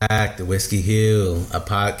back to Whiskey Hill, a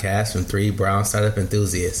podcast from three brown startup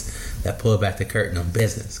enthusiasts that pull back the curtain on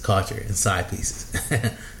business, culture, and side pieces.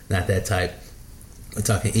 Not that type. We're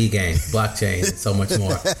talking e-game, blockchain, and so much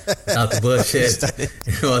more. Without the bullshit,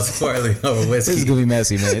 and most importantly, over whiskey. This is going to be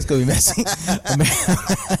messy, man. It's going to be messy.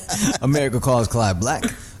 America calls Clyde Black,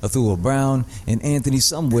 Athul Brown, and Anthony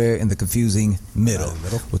somewhere in the confusing middle.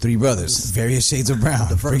 With three brothers, various shades of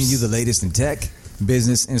brown, bringing you the latest in tech,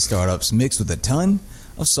 business, and startups mixed with a ton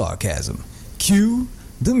of sarcasm. Cue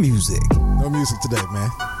the music. No music today, man.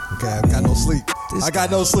 Okay, I got no sleep. I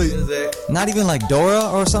got no sleep. Not even like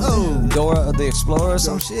Dora or something? Oh. Dora the Explorer or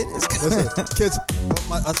some shit? Listen, kids,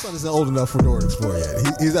 my son isn't old enough for Dora the Explorer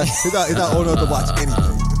yet. He's not old enough to watch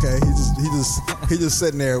anything. Okay, he just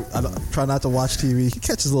sitting there. I try not to watch TV. He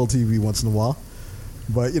catches a little TV once in a while,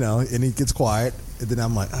 but and he gets quiet. And then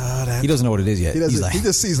I'm like, he doesn't know what it is yet. He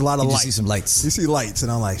just sees a lot of lights. He sees some lights. You see lights,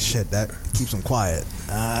 and I'm like, shit, that keeps him quiet.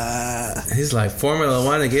 He's like, Formula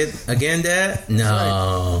One again, Dad?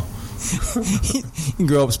 No. He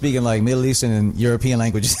grew up speaking like Middle Eastern and European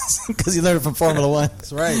languages because he learned it from Formula One.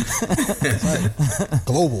 That's right.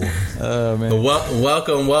 Global. Oh, man.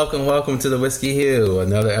 Welcome to the Whiskey Hill.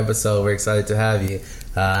 Another episode. We're excited to have you.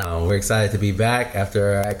 We're excited to be back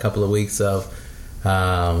after a couple of weeks of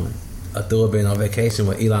Athul being on vacation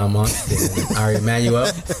with Elon Musk and Ari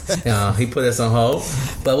Emanuel. He put us on hold,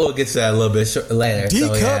 but we'll get to that a little bit later.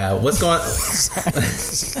 So yeah, what's going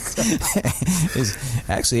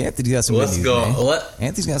Actually, Anthony's got some good news, man.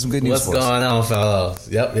 Anthony's got some good news for us. What's going on, fellows?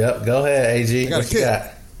 Yep. Go ahead, AG. What you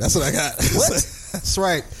got? That's what I got. What?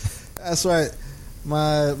 That's right.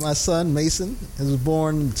 My son Mason was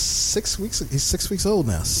born 6 weeks. He's 6 weeks old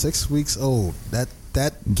now. 6 weeks old. That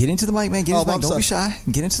Get into the mic, man. Get into the mic. Don't be shy.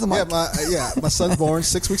 Get into the mic. My son's born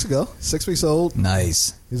 6 weeks ago. 6 weeks old.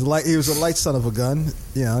 Nice. He was a light son of a gun.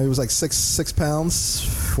 He was like 6 pounds,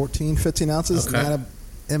 14, 15 ounces. Okay. And had a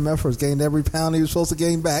MF for gained every pound he was supposed to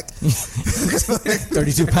gain back.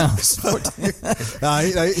 32 pounds.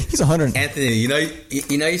 He's 100. Anthony,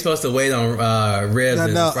 you're supposed to wait on ribs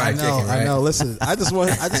and fried chicken, right? I know. Listen, I just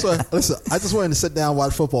wanted to sit down and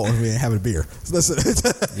watch football with me and have a beer. Listen.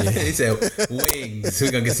 Yeah, he said wings.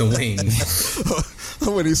 We're gonna get some wings.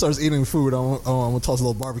 When he starts eating food, I'm gonna toss a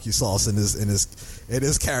little barbecue sauce in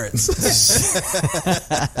his carrots.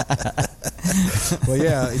 Well,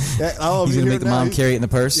 yeah, he's gonna make the mom carry it in the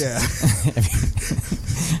purse. Yeah.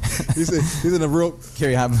 he's in the room.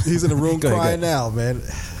 He's in the room crying now, man.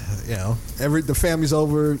 The family's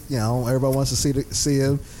over. Everybody wants to see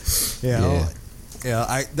him.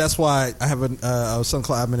 That's why I have a son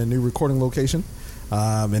Clyde. I'm in a new recording location,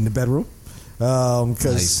 in the bedroom,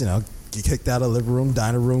 because nice. Get kicked out of the living room,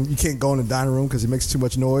 dining room. You can't go in the dining room because it makes too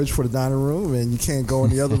much noise for the dining room, and you can't go in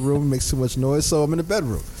the other room; it makes too much noise. So I'm in the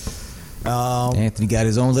bedroom. Anthony got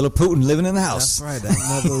his own little Putin living in the house. That's right. That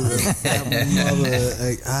mother.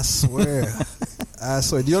 Like, I swear.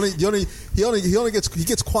 He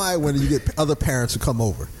gets quiet when you get other parents who come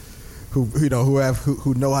over, who know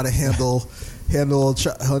how to handle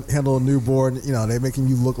a newborn. They're making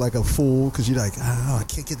you look like a fool because you're like, I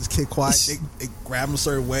can't get this kid quiet. They grab him a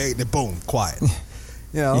certain way, and then boom, quiet.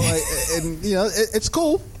 It's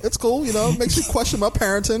cool. It's cool. It makes you question my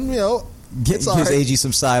parenting. Gives AG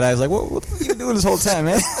some side eyes like, what are you doing this whole time,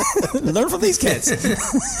 man? Learn from these kids.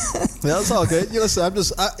 Yeah, it's all good. Listen,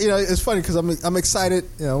 it's funny because I'm excited.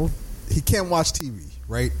 He can't watch TV,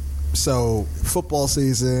 right? So football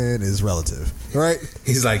season is relative, right?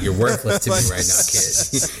 He's like, you're worthless to me right now,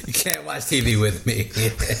 kid. You can't watch TV with me.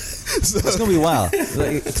 So, it's gonna be wild.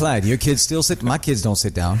 Clyde, your kids still sit. My kids don't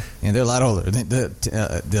sit down, and they're a lot older. The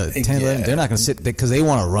 10, 11, they're not gonna sit because they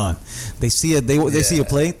want to run. They see see a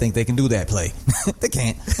play, think they can do that play. They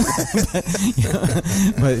can't.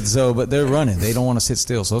 But they're running. They don't want to sit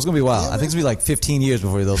still. So it's gonna be wild. I think it's gonna be like 15 years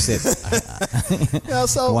before they'll sit.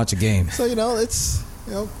 Watch a game. So it's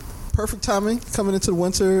perfect timing coming into the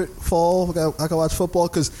winter, fall. I can watch football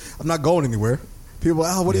because I'm not going anywhere. People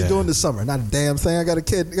are, what are you doing this summer? Not a damn thing. I got a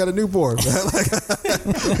kid. I got a newborn.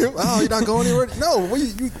 You're not going anywhere? No. Where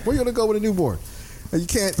you going to go with a newborn? You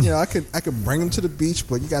can't. I can bring him to the beach,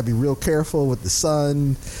 but you got to be real careful with the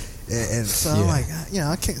sun. And so I'm like,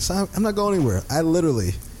 I can't. So I'm not going anywhere. I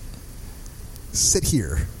literally sit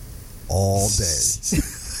here all day,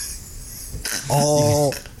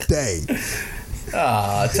 all day.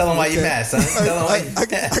 Tell them why you mad, son.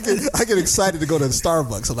 I get excited to go to the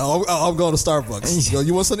Starbucks. I'm going to Starbucks.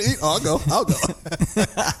 You want something to eat? I'll go.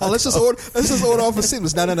 Let's just order off a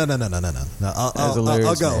seamless. No. I'll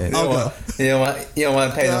go. You don't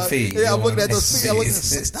want to pay no fee. Yeah, I'm looking at those fees. I'm looking at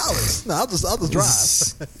 $6. No, I'll just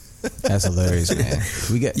drive. That's hilarious, man.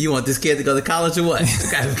 You want this kid to go to college or what? The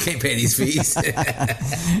guy who can't pay these fees.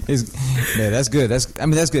 Man, that's good. That's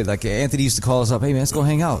good. Like Anthony used to call us up. Hey man, let's go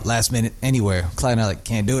hang out last minute anywhere. Clyde and I like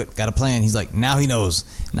can't do it. Got a plan. He's like, now he knows.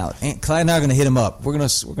 Now Clyde and I are gonna hit him up. We're gonna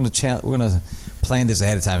plan this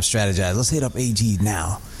ahead of time. Strategize. Let's hit up AG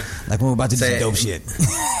now. Like when we're about to do some dope shit.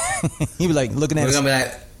 He be like looking at us. We're gonna be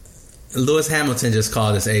like, Lewis Hamilton just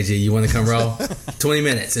called us, AG. You want to come roll? 20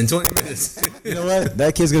 minutes. In 20 minutes. You know what?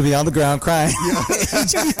 That kid's going to be on the ground crying.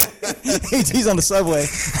 AG's on the subway.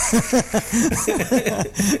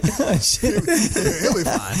 He'll be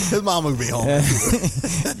fine. His mama will be home.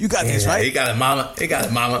 You got this, right? He got it, mama. He got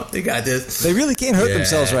it, mama. He got this. They really can't hurt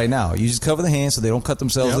themselves right now. You just cover the hands so they don't cut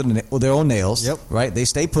themselves with their own nails. Yep. Right? They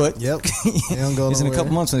stay put. Yep. They don't go It's in a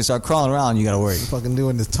couple months when they start crawling around, you got to worry. Fucking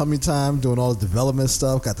doing this tummy time, doing all the development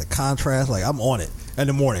stuff, got the contrast. Like, I'm on it. In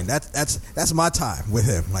the morning, that's my time with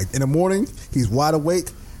him. Like, in the morning, he's wide awake.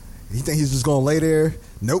 You think he's just gonna lay there?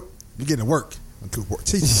 Nope. You're getting to work.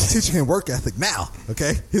 Teaching him work ethic now.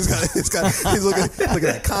 Okay, he's looking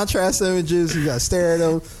at contrast images. You got to stare at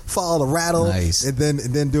him, follow the rattle, nice. and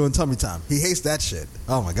then doing tummy time. He hates that shit.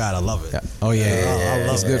 Oh my god, I love it. Yeah. Oh yeah, I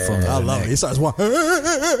love it's it. good for him. I love it. He starts walking.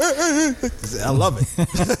 I love it.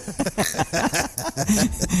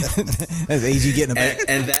 That's AG getting a back.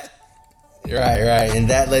 And that. Right. And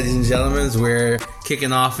that, ladies and gentlemen, is we're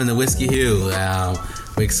kicking off in the Whiskey Hue.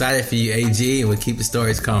 We're excited for you, AG, and we'll keep the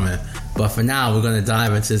stories coming. But for now, we're going to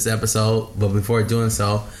dive into this episode. But before doing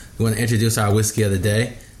so, we want to introduce our whiskey of the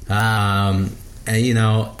day. And,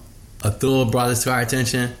 Athul brought this to our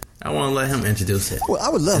attention. I want to let him introduce it. Well, I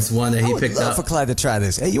would love. It's one that he picked up. For Clyde to try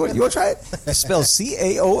this. Hey, you want to try it? It's spelled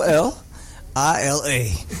CAOLILA.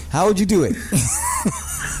 How would you do it?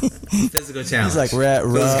 Physical challenge. He's like,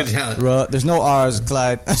 there's no R's,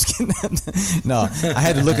 Clyde. I'm just kidding. No, I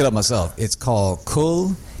had to look it up myself. It's called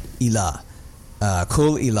Kul Ila.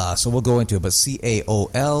 Kul Ila. So we'll go into it, but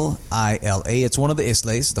CAOLILA. It's one of the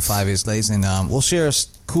Islays, the 5 Islays, and we'll share a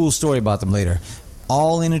cool story about them later.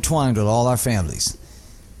 All intertwined with all our families.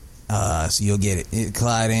 So you'll get it.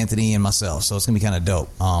 Clyde, Anthony, and myself. So it's gonna be kind of dope.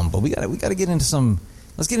 But we gotta get into some.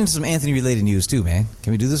 Let's get into some Anthony related news too, man.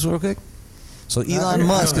 Can we do this real quick? So Elon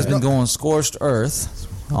Musk has been going scorched earth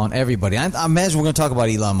on everybody. I imagine we're going to talk about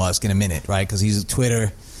Elon Musk in a minute, right? Because he's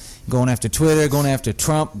going after Twitter, going after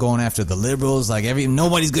Trump, going after the liberals. Like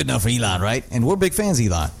nobody's good enough for Elon, right? And we're big fans of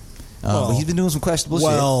Elon. But he's been doing some questionable shit.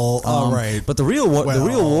 Well, all right. But the real war, the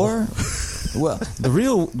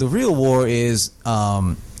real war is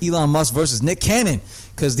Elon Musk versus Nick Cannon,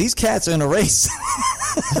 because these cats are in a race.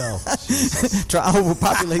 Try to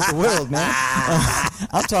overpopulate the world, man.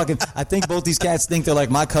 I'm talking. I think both these cats think they're like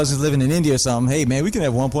my cousins living in India or something. Hey, man, we can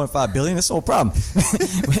have 1.5 billion. That's no problem.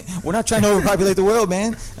 We're not trying to overpopulate the world,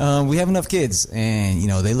 man. We have enough kids, and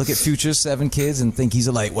they look at Future's 7 kids and think he's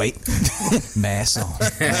a lightweight. Mask on,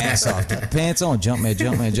 mask off, get the pants on, jump man.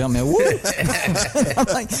 Woo!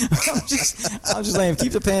 I'm just like,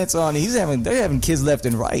 keep the pants on. They're having kids left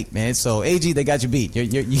and right, man. So AG, they got you beat.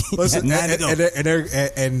 Listen,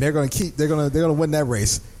 and they're gonna win that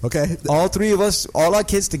race. Okay, all 3 of us, all our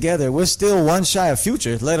kids together, we're still one shy of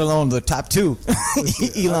Future, let alone the top 2,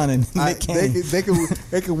 Elon and Nick Cannon. They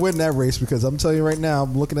can win that race, because I'm telling you right now,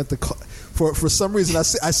 I'm looking at for some reason I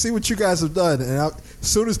see what you guys have done, and as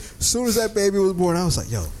soon as that baby was born, I was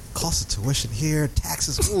like, yo, cost of tuition here,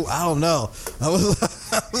 taxes. Ooh, I don't know. I was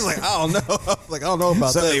like, I don't know. I don't know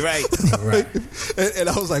about that. Right. And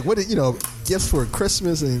I was like, what gifts for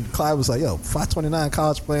Christmas? And Clyde was like, yo, 529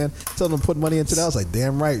 college plan. Tell them to put money into that. I was like,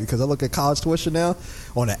 damn right, because I look at college tuition now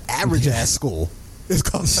on an average ass school. It's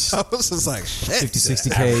cost. I was just like, shit, 50,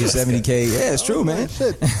 60K, 70K. Yeah, it's true, man.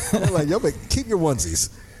 Shit. I'm like, yo, but keep your onesies.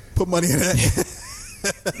 Put money in that.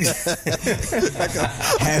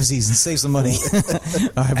 Halvesies and save some money.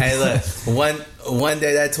 Right, hey, look, one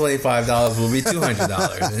day that $25 will be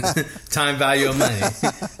 $200. Time value of money.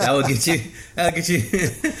 That'll get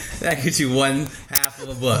you one half of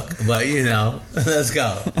a book. But let's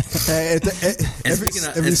go. Hey,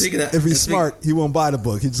 if he's smart, he won't buy the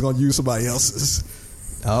book. He's just gonna use somebody else's.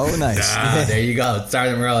 Oh, nice. There you go.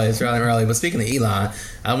 Starting early. But speaking of Elon,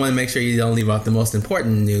 I want to make sure you don't leave off the most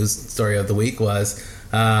important news story of the week was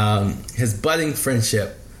his budding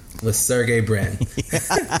friendship with Sergey Brin.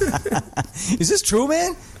 Is this true,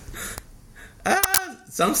 man?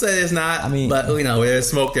 Some say it's not, but where there's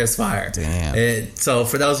smoke, there's fire. Damn. So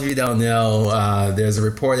for those of you who don't know, there's a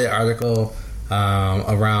reported article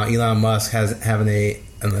around Elon Musk having an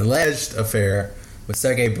alleged affair with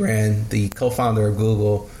Sergey Brin, the co-founder of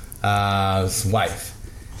Google's wife.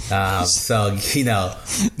 So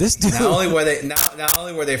this dude. Not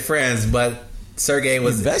only were they friends, but Sergey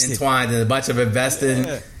was Invested. entwined in a bunch of investing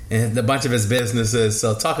in a bunch of his businesses.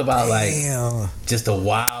 So talk about just a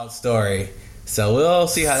wild story. So we'll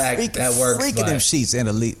see how that works. Freaking them sheets and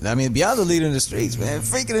elite. I mean, beyond the leader in the streets, man.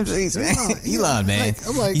 Freaking them sheets, man. Elon, man.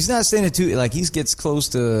 He's not standing too he gets close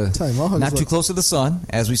to not too close to the sun,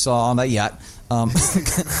 as we saw on that yacht.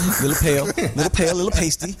 Little pale, little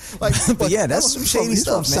pasty. But yeah, that's some shady he's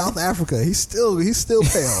stuff, from man. South Africa. He's still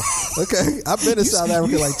pale. Okay, I've been to South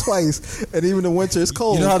Africa like twice, and even in winter it's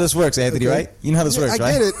cold. You know how this works, Anthony, right? You know how this works,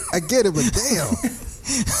 right? I get it, but damn.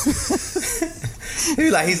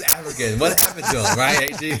 He's like, he's African. What happened to him,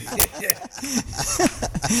 right?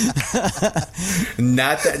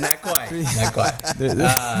 Not quite. Just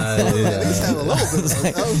have a little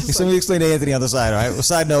bit. So let me explain to Anthony on the side, all right? Well,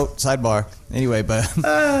 sidebar. Anyway, but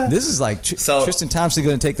this is like Tristan Thompson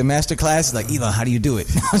going to take the master class. He's like, Elon, how do you do it?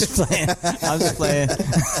 I'm just playing.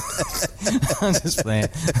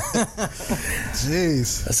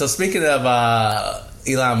 Jeez. So speaking of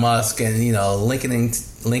Elon Musk and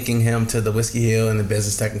linking him to the Whiskey Hill and the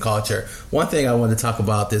business tech and culture, one thing I wanted to talk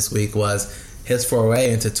about this week was his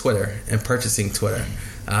foray into Twitter and purchasing Twitter.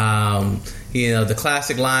 The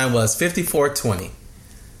classic line was 54.20.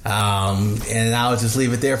 And I'll just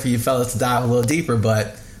leave it there for you fellas to dive a little deeper,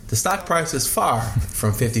 but the stock price is far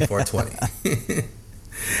from 54.20.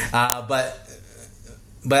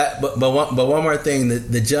 But one more thing,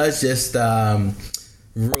 the judge just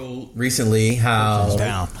ruled recently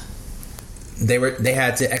how they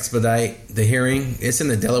had to expedite the hearing. It's in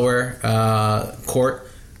the Delaware court,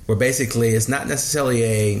 where basically it's not necessarily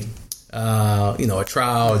a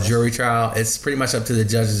trial, jury trial. It's pretty much up to the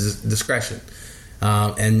judge's discretion.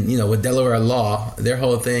 And with Delaware law, their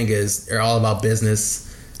whole thing is they're all about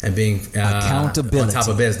business and being accountability on top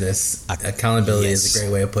of business. Accountability is a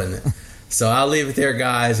great way of putting it. So I'll leave it there,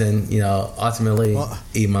 guys, and ultimately,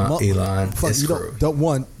 Elon is screwed.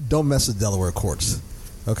 Don't mess with Delaware courts,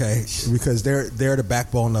 okay? Because they're the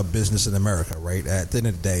backbone of business in America, right? At the end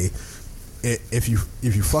of the day, if you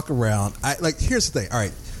fuck around, here's the thing. All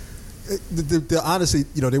right, honestly,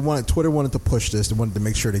 Twitter wanted to push this. They wanted to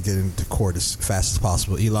make sure they get into court as fast as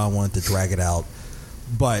possible. Elon wanted to drag it out,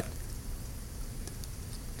 but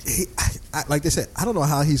like they said, I don't know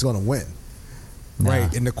how he's going to win.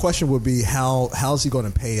 Right, and the question would be how's he going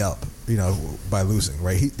to pay up, by losing,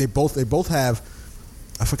 right? They both have,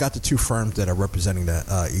 I forgot the two firms that are representing that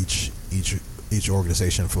each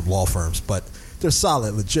organization from law firms, but they're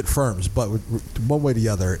solid, legit firms. But one way or the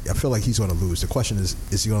other, I feel like he's going to lose. The question is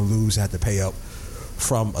he going to lose and have to pay up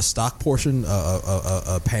from a stock portion,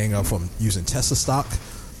 paying up from using Tesla stock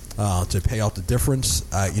to pay out the difference?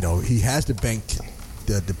 He has the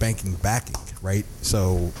banking backing, right?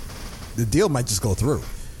 So the deal might just go through.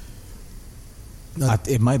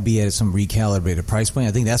 It might be at some recalibrated price point.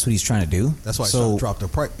 I think that's what he's trying to do. That's why he's trying to drop the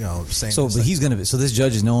price. He's going to. So this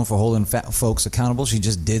judge is known for holding folks accountable. She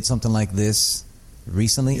just did something like this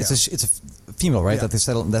recently. Yeah. It's a female, right? Yeah. That they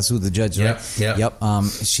settled. That's who the judge is. Right? Yep.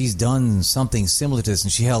 She's done something similar to this,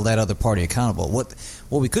 and she held that other party accountable. What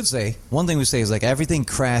we could say, one thing we say is everything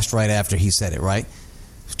crashed right after he said it, right?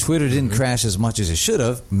 Twitter didn't crash as much as it should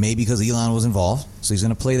have, maybe because Elon was involved. So he's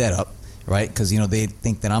going to play that up. Right, because they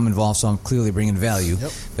think that I'm involved, so I'm clearly bringing value.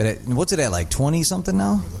 Yep. But what's it at, 20 something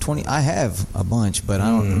now? 20. I have a bunch, but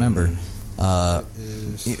I don't remember.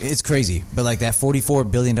 It's crazy, but that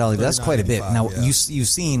 $44 billion, that's quite a bit. Now you've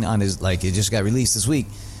seen on his it just got released this week.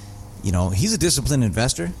 He's a disciplined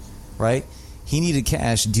investor, right? He needed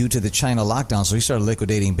cash due to the China lockdown, so he started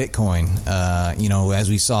liquidating Bitcoin. As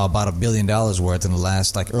we saw, about $1 billion worth in the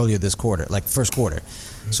last earlier this quarter, first quarter.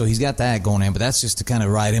 So he's got that going in, but that's just to kind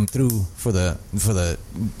of ride him through for the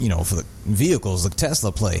vehicles, the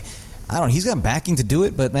Tesla play. He's got backing to do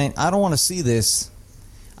it, but man, I don't want to see this.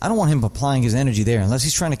 I don't want him applying his energy there unless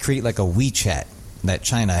he's trying to create a WeChat that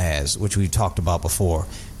China has, which we've talked about before.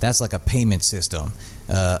 That's like a payment system,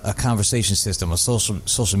 a conversation system, a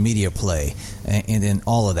social media play, and then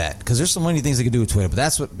all of that. Because there's so many things they could do with Twitter, but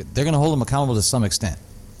that's what they're going to hold him accountable to some extent.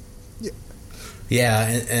 Yeah,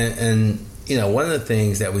 and one of the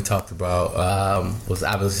things that we talked about was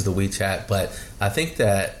obviously the WeChat, but I think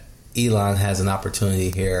that Elon has an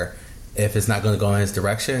opportunity here, if it's not going to go in his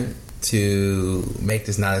direction, to make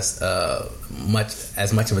this not as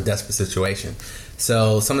much of a desperate situation.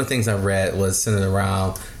 So some of the things I read was centered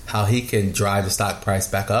around how he can drive the stock price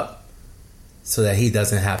back up so that he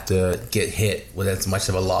doesn't have to get hit with as much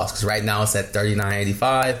of a loss. Because right now it's at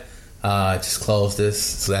 $39.85. Just closed this,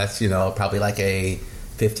 so that's probably a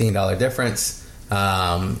 $15 difference.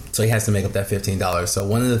 So he has to make up that $15. So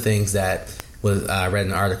one of the things that I read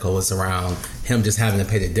in an article was around him just having to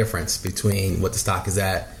pay the difference between what the stock is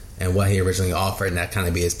at and what he originally offered, and that kind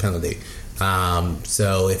of be his penalty.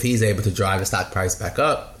 So if he's able to drive the stock price back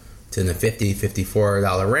up to the $50,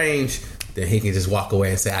 $54 range, then he can just walk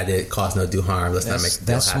away and say, "I did cause no due harm. Let's not make the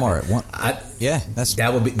deal that's happen." smart.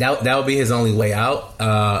 That would be his only way out,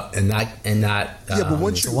 and not but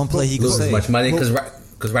once you one play he could lose say, as much money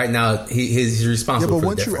because right now he's responsible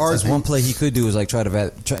for the difference. That's one play he could do is like try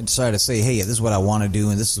to say, "Hey, this is what I want to do,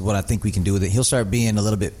 and this is what I think we can do with it." He'll start being a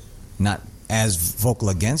little bit not as vocal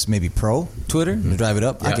against, maybe pro Twitter to drive it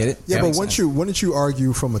up. I get it. Yeah, but wouldn't you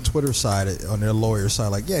argue from a Twitter side, on their lawyer side,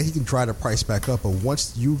 like, yeah, he can drive the price back up, but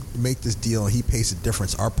once you make this deal and he pays the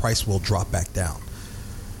difference, our price will drop back down,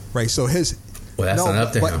 right? So that's not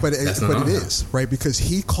up to him. But it is, right? Because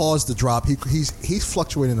he caused the drop. He's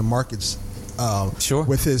fluctuating the markets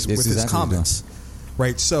with his comments,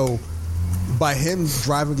 right? So by him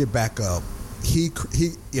driving it back up, he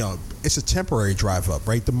it's a temporary drive up,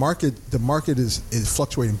 right? The market is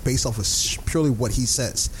fluctuating based off of purely what he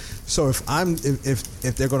says. So if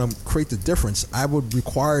they're going to create the difference, I would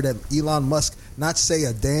require that Elon Musk not say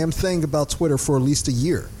a damn thing about Twitter for at least a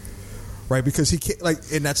year, right? Because he can't,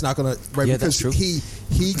 and that's not going to, right? Yeah, because that's true. he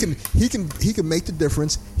can make the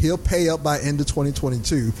difference. He'll pay up by end of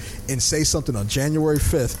 2022 and say something on January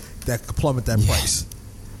 5th that could plummet that price.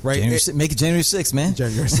 Right, make it January 6th, man.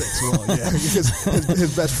 January 6th, well, yeah, because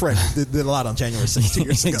his best friend did a lot on January 6th 2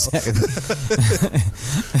 years ago.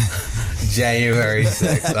 January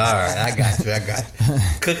 6th. All right, I got you.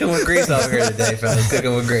 Cooking with grease over here today, fellas.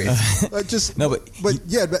 Cooking with grease.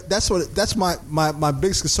 That's my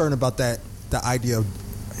biggest concern about that. The idea of,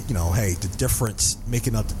 hey, the difference,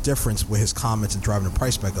 making up the difference with his comments and driving the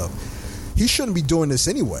price back up. He shouldn't be doing this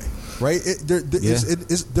anyway, right? There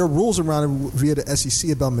are rules around it via the SEC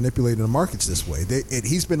about manipulating the markets this way.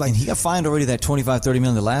 He's been like, and he got fined already that $25-30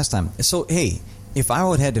 million the last time. So hey, if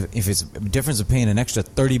it's a difference of paying an extra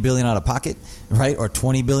 $30 billion out of pocket, right, or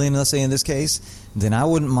 $20 billion, let's say in this case, then I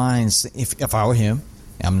wouldn't mind if I were him.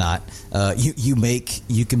 I'm not.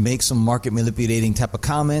 You can make some market manipulating type of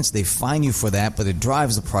comments. They fine you for that, but it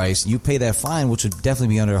drives the price. You pay that fine, which would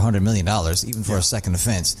definitely be under $100 million, even for a second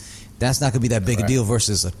offense. That's not going to be that big a deal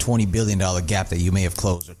versus a $20 billion gap that you may have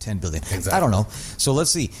closed, or $10 billion. Exactly. I don't know. So let's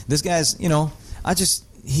see. This guy's,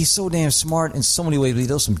 he's so damn smart in so many ways, but he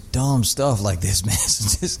does some dumb stuff like this, man.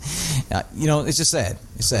 It's just, it's just sad.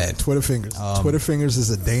 It's sad. Twitter fingers. Twitter fingers is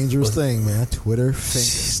a dangerous thing, man. Twitter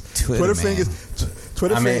fingers. Twitter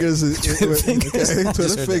fingers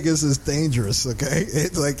is dangerous. Okay,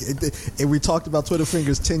 it's like and we talked about Twitter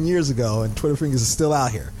fingers 10 years ago, and Twitter fingers is still out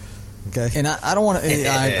here. Okay, and I don't want to.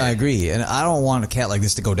 I agree, and I don't want a cat like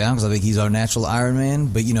this to go down because I think he's our natural Iron Man.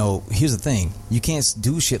 But here's the thing: you can't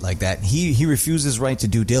do shit like that. He refused his right to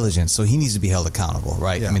due diligence, so he needs to be held accountable,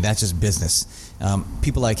 right? Yeah. I mean, that's just business.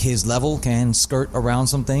 People like his level can skirt around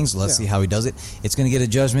some things. Let's see how he does it. It's going to get a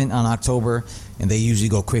judgment on October, and they usually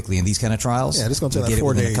go quickly in these kind of trials. Yeah, it's going to take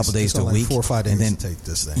 4 days, a couple days to a week, 4 or 5 days and then, to take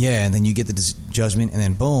this thing. Yeah, and then you get the judgment, and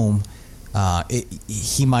then boom,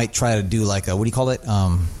 he might try to do like what do you call it?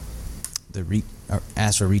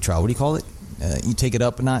 Ask for a retrial. What do you call it? You take it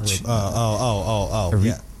up a notch.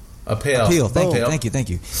 Yeah. Appeal. Thank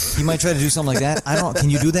you. You might try to do something like that. Can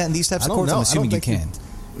you do that in these types of courts? I'm assuming you can.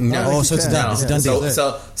 No. So it's done. It's a done deal.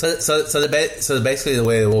 So basically the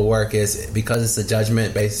way it will work is because it's a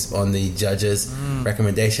judgment based on the judge's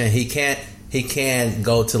recommendation. He can't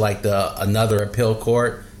go to like another appeal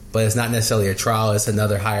court, but it's not necessarily a trial. It's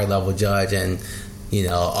another higher level judge, and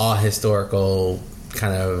all historical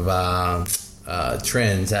kind of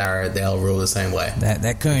trends they'll rule the same way.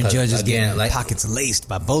 That current judge is getting pockets laced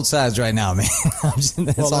by both sides right now, man. That's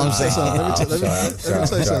all I'm saying. Let me tell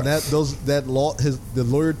you something.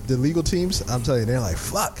 The legal teams, I'm telling you, they're like,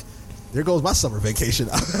 fuck. There goes my summer vacation.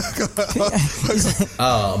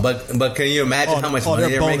 But can you imagine how much money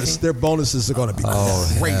they're making? Their bonuses are going to be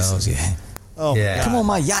crazy. Yeah. Oh, yeah. Come on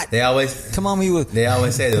my yacht. They always say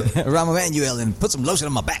that. Rahm Emanuel and put some lotion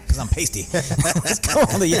on my back because I'm pasty. Let's go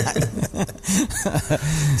on the yacht.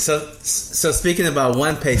 So speaking about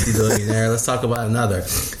one pasty billionaire, let's talk about another.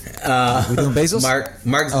 We doing Bezos? Mark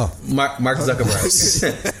Zuckerberg.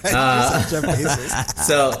 Jeff Bezos.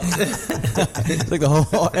 So like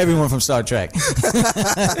everyone from Star Trek.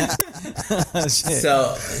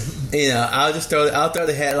 So I'll throw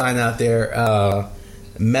the headline out there.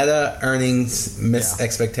 Meta earnings missed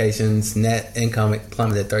expectations. Net income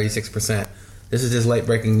plummeted 36%. This is just late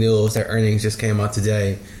breaking news. Their earnings just came out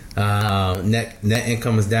today. Net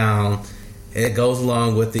income is down. It goes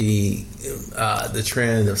along with the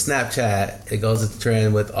trend of Snapchat. It goes with the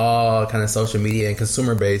trend with all kind of social media and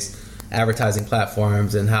consumer based advertising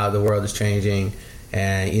platforms and how the world is changing.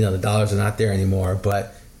 And the dollars are not there anymore.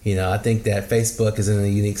 But I think that Facebook is in a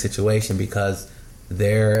unique situation because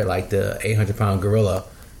they're like the 800-pound gorilla,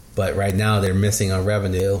 but right now they're missing on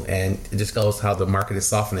revenue, and it just goes how the market is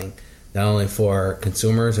softening, not only for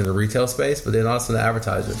consumers in the retail space, but then also the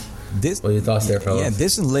advertisers. What are your thoughts there, fellas? Yeah,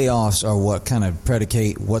 this and layoffs are what kind of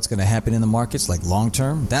predicate what's going to happen in the markets, like long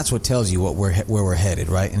term. That's what tells you where we're headed,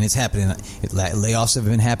 right? And it's happening. Layoffs have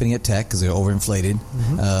been happening at tech because they're overinflated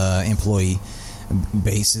employee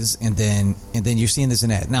bases, and then you're seeing this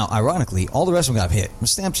and that. Now, ironically, all the rest of them got hit.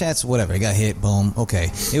 Snapchat's whatever, it got hit. Boom. Okay,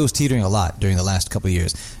 it was teetering a lot during the last couple of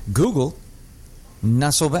years. Google,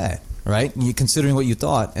 not so bad, right? You considering what you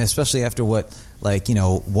thought, especially after what.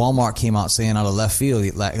 Walmart came out saying out of left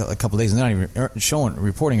field like a couple of days, and they're not even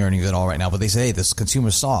reporting earnings at all right now. But they say, hey, this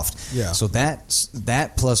consumer's soft. Yeah. So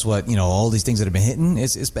that plus what all these things that have been hitting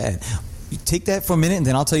is bad. You take that for a minute, and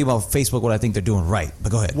then I'll tell you about Facebook what I think they're doing right.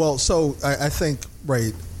 But go ahead. Well, so I think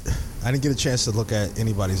I didn't get a chance to look at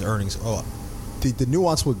anybody's earnings. Oh, the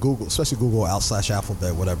nuance with Google, especially Google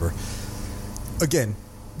 /Alphabet, whatever. Again,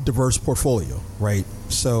 diverse portfolio, right?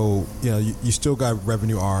 So you still got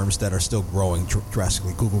revenue arms that are still growing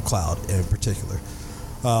drastically. Google Cloud in particular.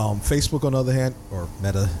 Facebook, on the other hand, or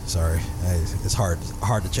Meta, sorry, it's hard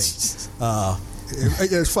to change.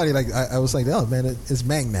 It's funny. Like I was like, oh man, it's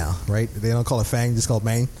Mang now, right? They don't call it Fang, just call it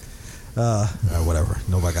Mang. Whatever.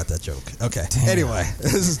 Nobody got that joke. Okay. Damn. Anyway,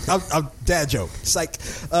 I'm dad joke. Psych.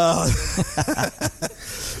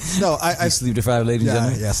 No, I sleep deprived, ladies and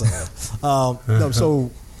gentlemen. Yes, I have. No, so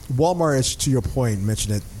Walmart, is, to your point,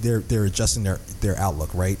 mentioned that they're adjusting their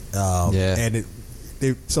outlook, right? And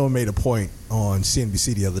someone made a point on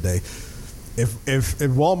CNBC the other day. If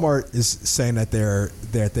Walmart is saying that they're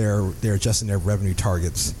adjusting their revenue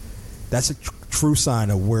targets, that's a true sign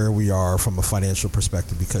of where we are from a financial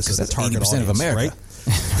perspective because of the target 80% audience, of America. right?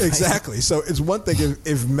 Exactly. So it's one thing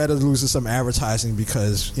if Meta loses some advertising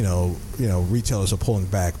because retailers are pulling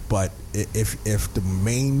back, but if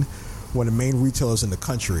one of the main retailers in the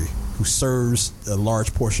country who serves a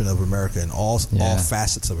large portion of America and all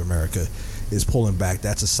facets of America is pulling back,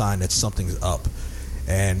 that's a sign that something's up.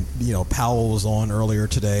 And Powell was on earlier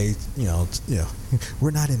today.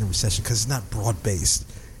 We're not in a recession because it's not broad based.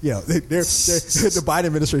 The Biden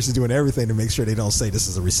administration is doing everything to make sure they don't say this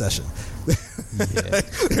is a recession.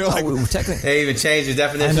 They're like, they even changed the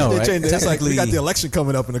definition. I know, right? It's like we got the election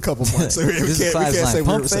coming up in a couple months. So we can't say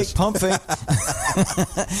we're pump fake.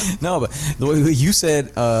 No, but the way you said,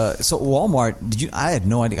 so Walmart. I had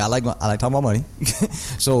no idea. I like talking about money.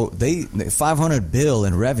 So they $500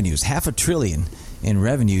 billion in revenues, $500 billion in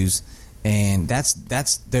revenues. And that's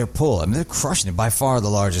their pull. I mean, they're crushing it. By far the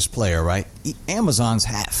largest player, right? Amazon's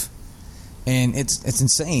half. And it's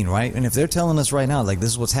insane, right? And if they're telling us right now, like,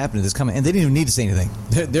 this is what's happening, this coming, and they didn't even need to say anything.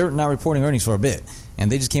 They're not reporting earnings for a bit.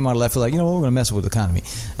 And they just came out of left field like, we're going to mess with the economy.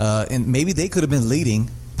 And maybe they could have been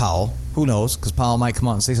leading Powell. Who knows? Because Powell might come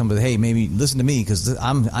out and say something, hey, maybe listen to me because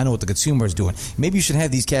I know what the consumer is doing. Maybe you should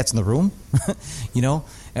have these cats in the room,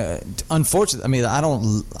 unfortunately, I mean, I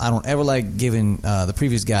don't ever like giving the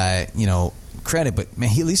previous guy, credit, but man,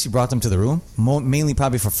 at least he brought them to the room, mainly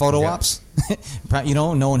probably for photo ops.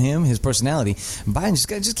 Knowing him, his personality. Biden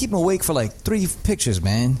just keep him awake for like 3 pictures,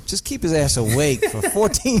 man. Just keep his ass awake for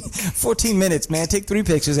 14 minutes, man. Take 3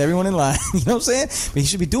 pictures, everyone in line. You know what I'm saying? But he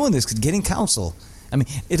should be doing this because getting counsel. I mean,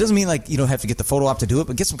 it doesn't mean like you don't have to get the photo op to do it,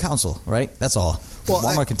 but get some counsel, right? That's all. Well,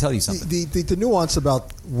 Walmart can tell you something. The nuance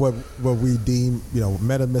about what we deem,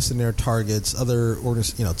 Meta missing their targets, other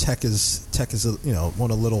organizations, tech is on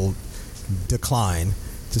a little decline,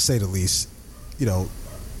 to say the least.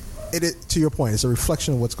 It to your point, it's a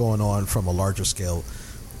reflection of what's going on from a larger scale.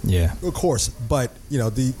 Yeah, of course. But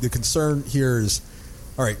the concern here is,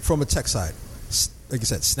 all right, from a tech side, like you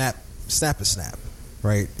said, Snap is Snap.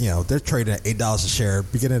 Right, they're trading at $8 a share.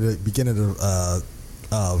 Beginning of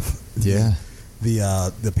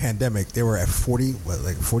the pandemic, they were at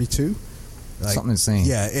 42, something insane.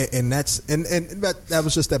 Yeah, and that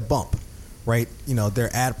was just that bump, right? Their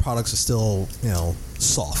ad products are still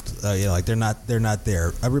soft. Like they're not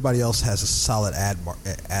there. Everybody else has a solid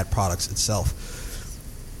ad products itself.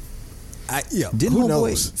 Who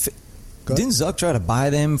knows? Didn't Zuck try to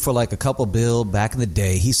buy them for like a couple $1 back in the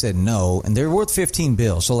day? He said no, and they're worth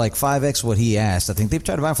 $15, so like 5x what he asked. I think they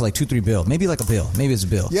tried to buy them for like $2-3 $1, maybe like $1, maybe it's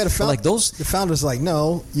 $1. Yeah, the founder's like,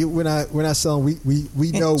 no, we're not selling.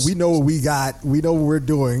 We know what we got. We know what we're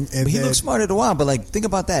doing. And he looked smart at a while, but like think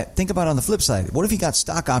about that. Think about it on the flip side. What if he got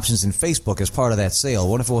stock options in Facebook as part of that sale?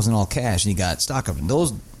 What if it wasn't all cash and he got stock options?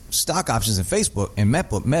 Those stock options in Facebook and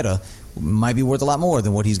Meta might be worth a lot more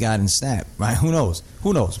than what he's got in Snap, right? Who knows?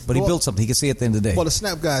 But he built something. He can see at the end of the day. Well, the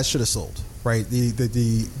Snap guys should have sold. right?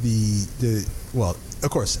 Well, of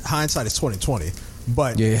course, hindsight is 20/20,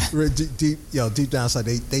 but deep down inside,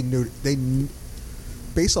 they knew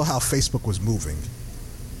based on how Facebook was moving,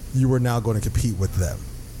 you were now going to compete with them,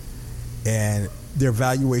 and their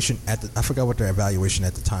valuation I forgot what their valuation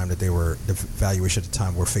at the time the valuation at the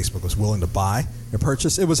time where Facebook was willing to buy and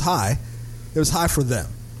purchase. It was high. It was high for them,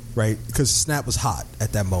 right? Because Snap was hot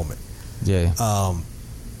at that moment. Yeah.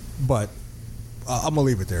 But I'm gonna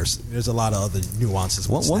leave it there. There's a lot of other nuances.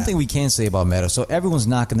 One thing we can say about Meta, so everyone's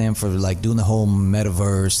knocking them for like doing the whole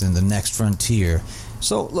metaverse and the next frontier.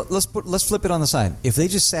 So let's flip it on the side. If they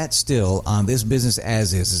just sat still on this business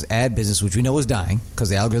as is, this ad business, which we know is dying because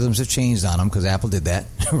the algorithms have changed on them because Apple did that,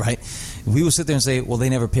 right? We would sit there and say, well, they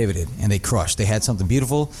never pivoted and they crushed. They had something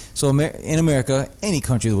beautiful. So in America, any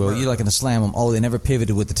country of the world, you're like going to slam them. Oh, they never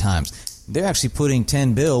pivoted with the times. They're actually putting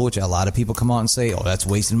 $10 billion, which a lot of people come out and say, oh, that's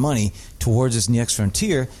wasting money, towards this next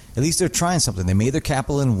frontier. At least they're trying something. They made their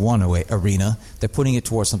capital in one arena. They're putting it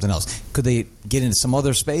towards something else. Could they get into some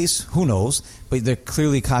other space? Who knows? But they're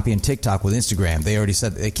clearly copying TikTok with Instagram. They already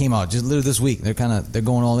said they came out just literally this week. They're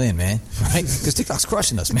going all in, man, right? Because TikTok's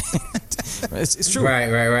crushing us, man. It's true.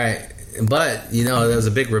 Right. But there was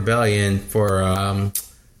a big rebellion for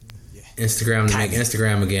Instagram to make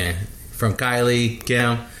Instagram again from Kylie,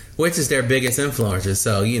 Kim, which is their biggest influencer.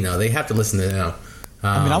 So they have to listen to them.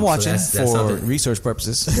 I'm watching for research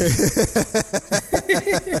purposes.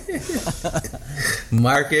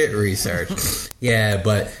 Market research. Yeah,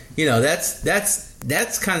 but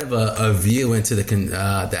that's kind of a view into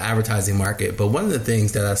the advertising market. But one of the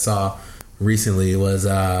things that I saw recently was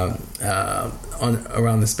around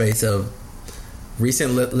the space of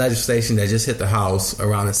recent legislation that just hit the House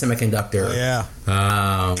around the semiconductor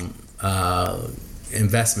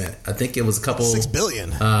investment. I think it was a couple $6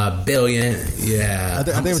 billion. Billion. Yeah. I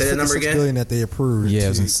think it was $56 billion that they approved. Yeah, it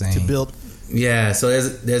was insane. To build. Yeah. So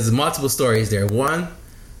there's multiple stories there. One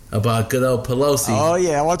about good old Pelosi. Oh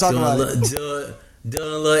yeah, I want to talk about it.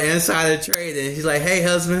 Doing a little insider trading. She's like, "Hey,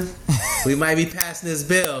 husband, we might be passing this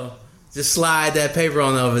bill. Just slide that paper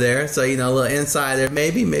on over there." So a little insider,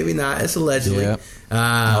 maybe not. It's allegedly. Yeah.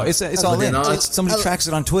 No, it's all in. Somebody tracks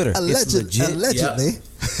it on Twitter. It's legit. Allegedly. Yep.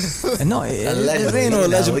 And no, there ain't no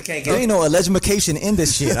allegedmication in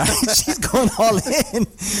this shit. Right? She's going all in.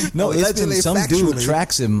 No, some dude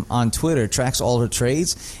tracks him on Twitter, tracks all her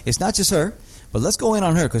trades. It's not just her, but let's go in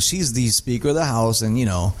on her because she's the Speaker of the House, and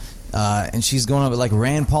and she's going up like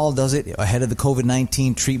Rand Paul does it ahead of the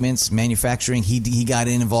COVID-19 treatments, manufacturing. He got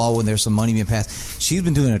involved when there's some money being passed. She's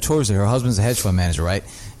been doing it towards her. Her husband's a hedge fund manager, right?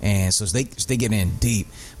 And so they get in deep.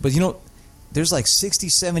 But there's like 60,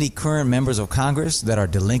 70 current members of Congress that are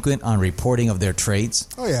delinquent on reporting of their trades.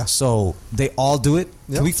 Oh yeah. So they all do it.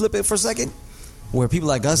 Yep. Can we flip it for a second? Where people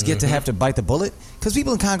like us get to have to bite the bullet? Because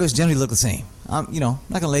people in Congress generally look the same. I'm not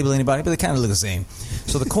going to label anybody, but they kind of look the same.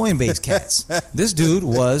 So the Coinbase cats. This dude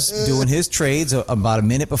was doing his trades about a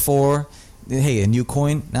minute before. Hey, a new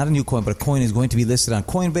coin, not a new coin, but a coin is going to be listed on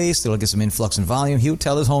Coinbase. They'll get some influx in volume. He would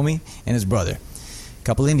tell his homie and his brother. A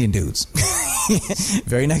couple Indian dudes.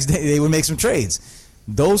 Very next day, they would make some trades.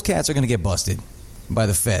 Those cats are going to get busted by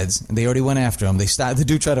the feds. They already went after him. The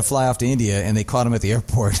dude tried to fly off to India, and they caught him at the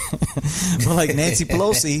airport. But like Nancy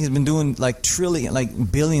Pelosi has been doing like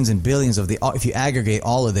billions and billions of if you aggregate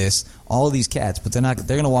all of these cats, but they're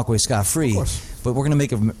going to walk away scot-free. But we're going to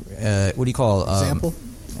make what do you call example?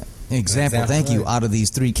 Thank you. Out of these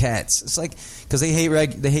three cats, it's like because they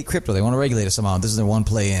hate crypto. They want to regulate it somehow. This is their one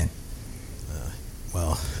play in.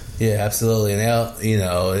 Well, yeah, absolutely, and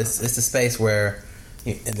it's a space where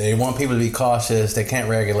they want people to be cautious. They can't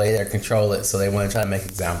regulate or control it, so they want to try to make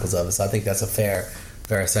examples of it. So I think that's a fair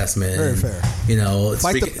assessment. Very fair.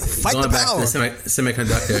 Fight the back power. to the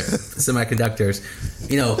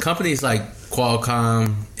semiconductors. Companies like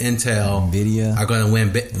Qualcomm, Intel, Nvidia are going to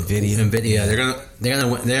win. Nvidia, they're going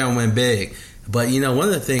to win big. But one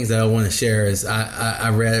of the things that I want to share is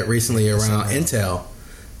I read recently around Intel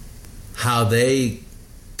how they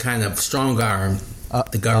kind of strong-armed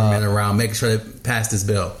the government around making sure they pass this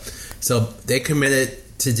bill. So they committed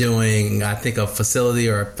to doing, I think, a facility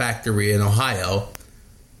or a factory in Ohio.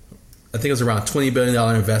 I think it was around $20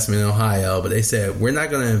 billion investment in Ohio, but they said, we're not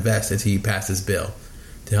going to invest until you pass this bill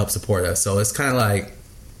to help support us. So it's kind of like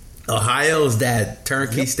Ohio's that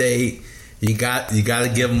turnkey state. You got to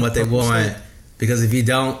give them what they want, because if you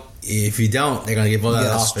don't, they're going to get voted out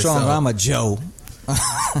of office. Strong arm of Joe.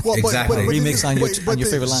 Exactly. Remix on your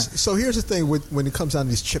favorite line. So here's the thing when it comes down to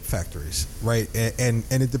these chip factories, right? And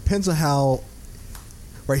it depends on how.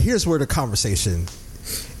 Right, here's where the conversation.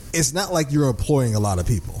 It's not like you're employing a lot of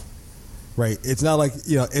people, right? It's not like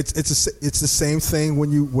it's the same thing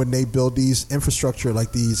when they build these infrastructure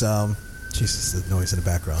like these. Jesus, the noise in the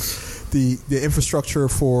background. The infrastructure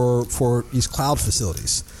for these cloud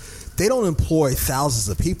facilities, they don't employ thousands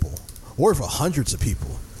of people or even hundreds of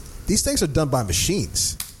people. These things are done by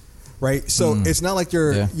machines, right? So it's not like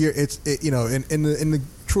in the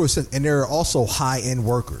truest sense, and there are also high end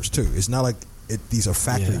workers too. It's not like these are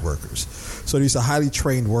factory workers. So these are highly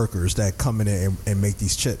trained workers that come in and make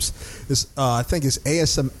these chips. I think it's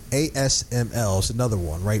ASML is another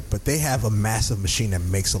one, right? But they have a massive machine that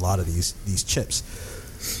makes a lot of these chips.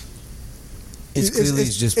 It's clearly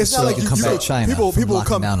just so like you come back China. People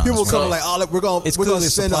come down on people us, come right? like, oh, look, we're going to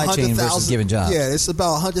spend supply chain versus 100,000. giving jobs. Yeah, it's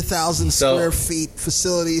about 100,000 square feet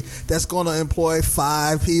facility that's going to employ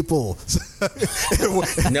 5 people.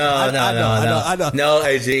 No,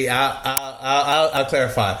 AG. I'll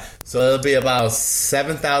clarify. So it'll be about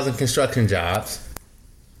 7,000 construction jobs,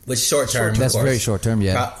 which short term. That's very short term,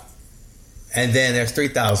 yeah. And then there's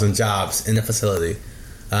 3,000 jobs in the facility.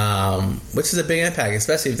 Which is a big impact,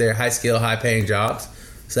 especially if they're high skill, high paying jobs.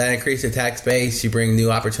 So that increases the tax base, you bring new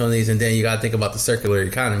opportunities, and then you got to think about the circular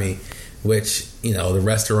economy, which, the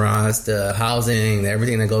restaurants, the housing,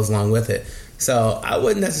 everything that goes along with it. So I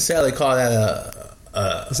wouldn't necessarily call that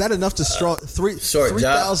is that enough to strong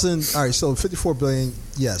 3,000? All right, so 54 billion.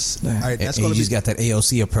 Yes. All right, that's going to be. He's got that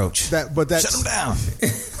AOC approach. Shut him down.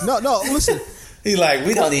 No. Listen. He's like,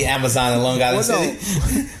 we don't need Amazon in Long Island City.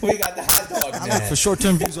 We got the hot dog, man. I look for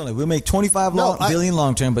short-term views only. We'll make 25 billion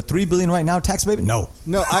long-term, but $3 billion right now, tax baby? No.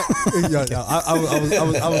 I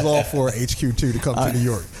was all for HQ2 to come to New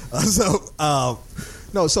York. So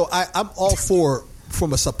I'm all for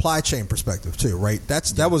from a supply chain perspective too, right?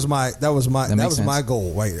 That was my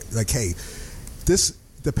goal, right? Like, hey,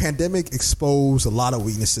 the pandemic exposed a lot of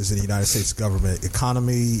weaknesses in the United States government,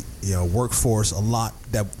 economy, workforce, a lot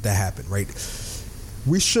that happened, right?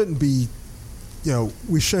 We shouldn't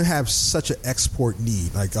have such an export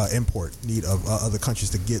need, like import need of other countries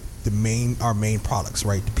to get our main products,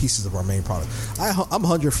 right? The pieces of our main product. I'm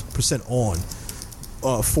 100%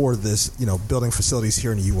 on for this, building facilities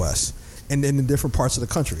here in the U.S. and in the different parts of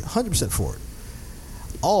the country. 100% for it.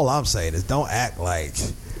 All I'm saying is don't act like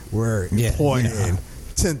we're employing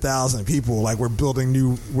 10,000 people, like we're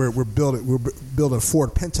building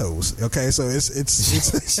Ford Pintos. Okay, so it's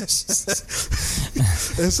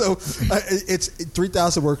and so it's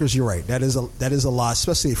 3,000 workers. You're right. That is a lot,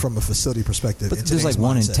 especially from a facility perspective. But there's like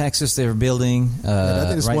one in Texas they're building. I think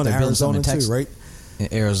there's one in Arizona too, right?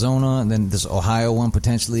 In Arizona, and then there's Ohio one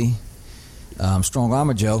potentially. Strong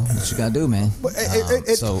armor, Joe. What you gotta do, man?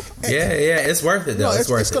 It's worth it though. No,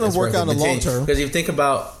 it's going to work out in the long term because you think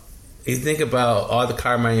about all the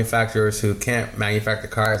car manufacturers who can't manufacture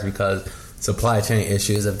cars because supply chain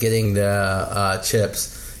issues of getting the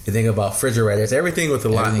chips. You think about refrigerators, everything with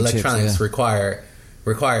electronics require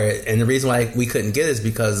it. And the reason why we couldn't get it is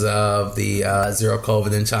because of the zero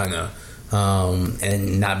COVID in China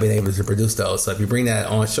and not being able to produce those. So if you bring that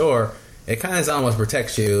onshore, it kind of almost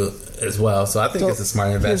protects you as well. So I think it's a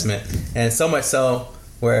smart investment. And so much so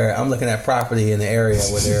where I'm looking at property in the area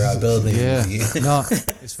where they're building. No,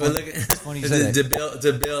 it's funny. It's funny you say that.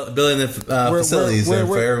 To building the facilities for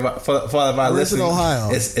my listeners. In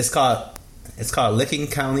Ohio? It's called Licking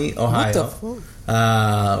County, Ohio.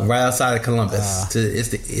 Right outside of Columbus.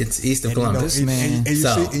 It's east of Columbus. And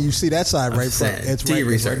you see that side right from it's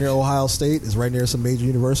right near Ohio State. It's right near some major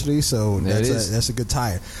universities. So that's a good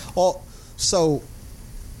tie. So.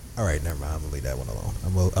 All right, never mind. I'm gonna leave that one alone.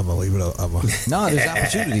 I'm gonna leave it. No, there's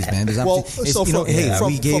opportunities, man. There's opportunities.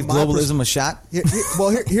 We gave globalism a shot.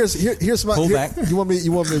 Here's my. Pull back. You want me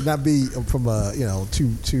to not be from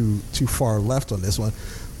too far left on this one.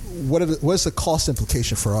 What's the cost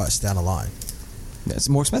implication for us down the line? It's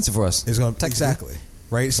more expensive for us. It's going exactly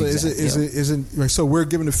right. So so we're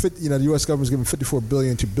giving the U.S. government is giving $54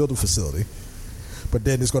 billion to build a facility, but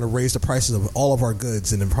then it's going to raise the prices of all of our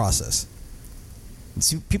goods in the process.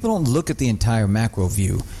 See, people don't look at the entire macro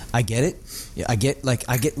view. I get it. Yeah, I get.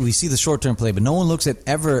 We see the short-term play, but no one looks at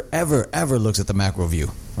ever looks at the macro view,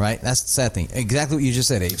 right? That's the sad thing. Exactly what you just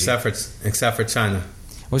said, AJ. Except for China.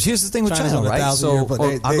 Well, here's the thing with China, right? So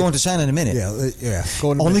I'll go into China in a minute. Yeah.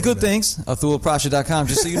 Only good things. AthulPrasha.com,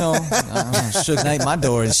 just so you know. Suge Knight my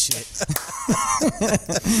door and shit.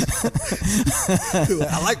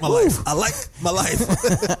 I like my life.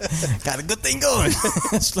 Got a good thing going.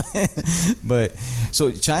 But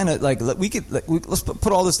so China, let's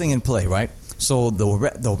put all this thing in play, right? So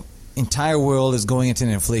the entire world is going into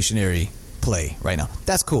an inflationary play right now.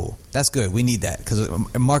 That's cool. That's good. We need that because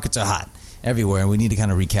markets are hot everywhere, and we need to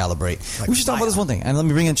kind of recalibrate. We should talk about this one thing, and let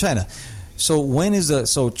me bring in China. So when is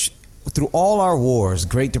through all our wars,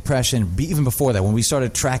 Great Depression, even before that, when we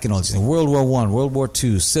started tracking all these things, World War I, World War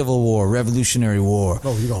II, Civil War, Revolutionary War,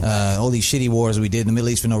 all these shitty wars we did in the Middle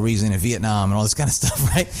East for no reason, in Vietnam, and all this kind of stuff,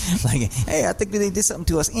 right? Like, hey, I think they did something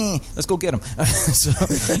to us. Let's go get them. So,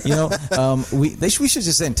 we should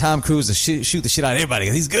just send Tom Cruise to shoot the shit out of everybody.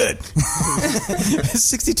 He's good.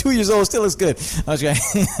 62 years old, still looks good. Okay.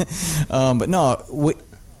 But no,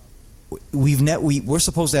 we're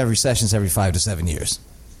supposed to have recessions every 5 to 7 years.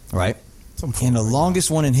 Right? And the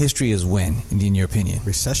longest one in history is when, in your opinion?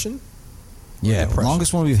 Recession? Yeah, the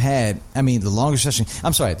longest one we've had. I mean, the longest recession.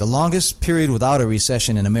 I'm sorry, the longest period without a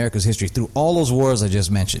recession in America's history through all those wars I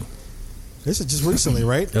just mentioned. This is just recently,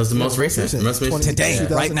 right? That was the most recent. Today,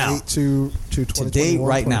 right now. Today,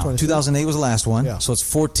 right now. 2008 was the last one. Yeah. So it's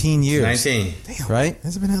 14 years. 19. Damn. Right?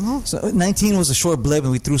 Has it been that long? So 19 was a short blip,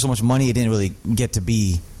 and we threw so much money, it didn't really get to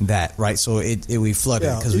be that, right? So we flooded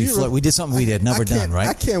because we did something we had never done, right?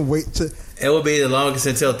 I can't wait to. It will be the longest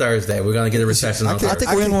until Thursday. We're going to get a recession on Thursday. I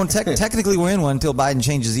think we're in one. Technically, we're in one until Biden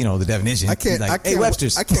changes, the definition. Hey,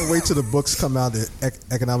 Webster's. I can't wait till the books come out. The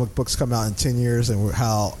economic books come out in 10 years, and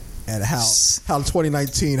how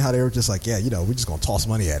 2019, how they were just like, we're just gonna toss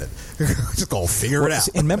money at it. We're just gonna figure it out.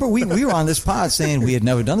 And remember, we were on this pod saying we had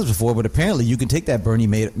never done this before, but apparently you can take that Bernie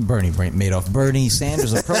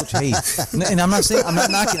Sanders approach. Hey, and I'm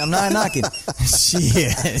not knocking.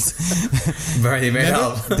 Shit. Bernie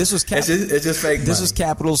Madoff. This was it's just fake. This was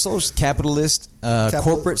capitalist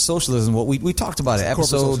corporate socialism. What we talked about it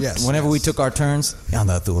episode whenever we took our turns on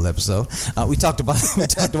the Thule episode. We talked about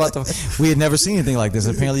we had never seen anything like this.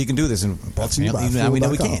 Apparently you can do this, and we know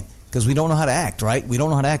we can't because we don't know how to act. Right? We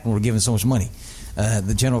don't know how to act when we're given so much money. And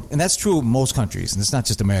that's true of most countries, and it's not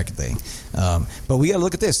just an American thing. But we got to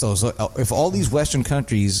look at this though. So if all these Western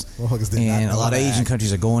countries and a lot of Asian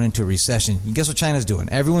countries are going into a recession, guess what China's doing?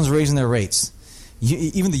 Everyone's raising their rates.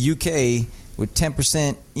 Even the UK with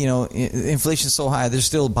 10%, inflation is so high, they're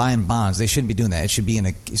still buying bonds. They shouldn't be doing that. It should be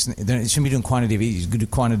it shouldn't be doing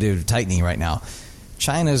quantitative tightening right now.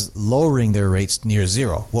 China's lowering their rates near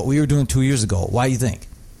zero. What we were doing 2 years ago. Why do you think?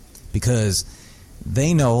 Because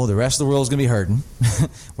they know the rest of the world is going to be hurting.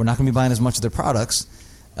 We're not going to be buying as much of their products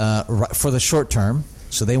for the short term.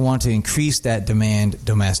 So they want to increase that demand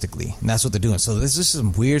domestically. And that's what they're doing. So this is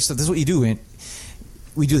some weird stuff. This is what you do.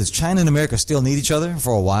 We do this. China and America still need each other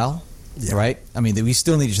for a while, right? I mean, we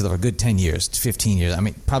still need each other for a good 10 years, 15 years. I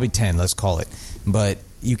mean, probably 10, let's call it. But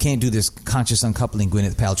you can't do this conscious uncoupling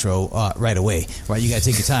Gwyneth Paltrow right away, right? You got to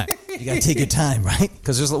take your time. You got to take your time, right?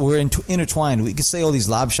 Because we're intertwined. We can say all these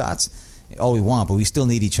lob shots all we want, but we still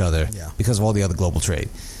need each other because of all the other global trade.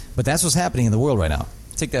 But that's what's happening in the world right now.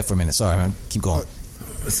 Take that for a minute. Sorry, man. Keep going.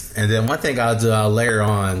 And then one thing I'll do, I'll layer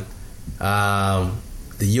on,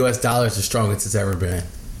 the U.S. dollar is the strongest it's ever been.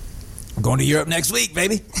 I'm going to Europe next week,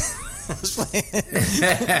 baby. In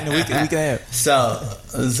a week and a half.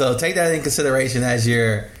 So take that in consideration as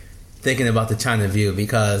you're thinking about the China view,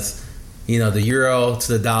 because the euro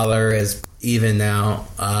to the dollar is even now.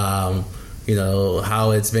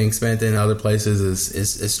 How it's being spent in other places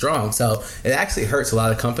is strong. So it actually hurts a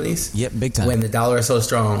lot of companies. Yep, big time. When the dollar is so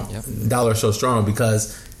strong. Yep. The dollar is so strong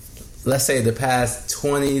because, let's say, the past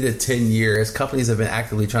 20 to 10 years, companies have been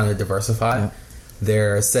actively trying to diversify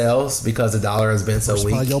their sales because the dollar has been so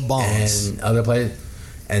weak and other places.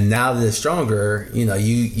 And now that it's stronger,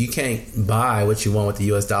 you can't buy what you want with the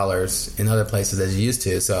U.S. dollars in other places as you used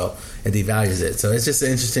to. So it devalues it. So it's just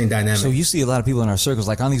an interesting dynamic. So you see a lot of people in our circles,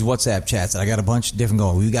 like on these WhatsApp chats, I got a bunch of different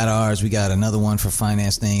going. We got ours. We got another one for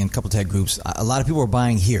finance thing and a couple tech groups. A lot of people are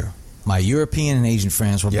buying here. My European and Asian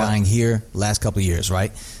friends were buying here last couple of years,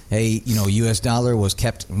 right? Hey, U.S. dollar was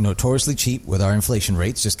kept notoriously cheap with our inflation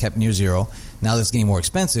rates, just kept near zero. Now that it's getting more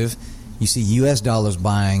expensive, you see U.S. dollars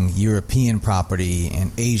buying European property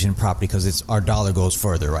and Asian property because our dollar goes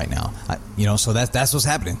further right now. So that's what's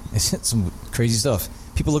happening. It's some crazy stuff.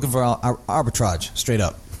 People looking for arbitrage, straight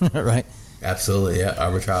up, right? Absolutely,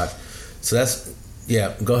 arbitrage. So that's.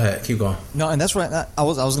 Yeah, go ahead. Keep going. No, and that's right. I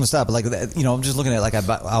was going to stop, but I'm just looking at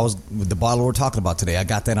I was with the bottle we're talking about today. I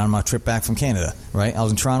got that on my trip back from Canada. Right, I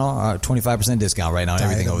was in Toronto. 25% discount right now on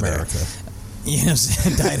everything over there. You know what I'm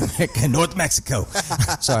saying? Diet America, North Mexico.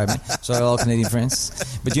 Sorry, man. Sorry, all Canadian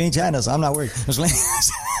friends. But you ain't China, so I'm not worried. I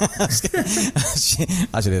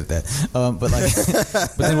should hit that. But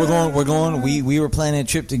then we're going. We were planning a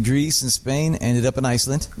trip to Greece and Spain. Ended up in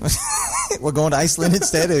Iceland. We're going to Iceland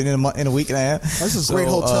instead in a week and a half. That's a great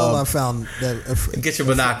hotel I found. Get your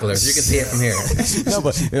binoculars. You can see it from here.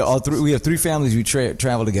 No, but we have three families. We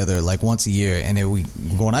travel together like once a year, and then we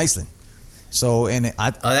go to Iceland. So and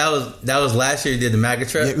that was last year. You did the MAGA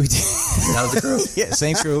trip. Yeah, we did. That was the crew. Yeah,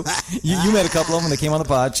 same crew. You met a couple of them. They came on the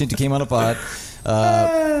pod. Chinty came on the pod.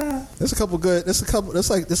 There's a couple good. There's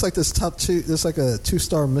like this top two. There's like a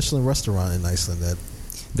 2-star Michelin restaurant in Iceland that.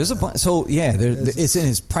 There's a bunch. So yeah,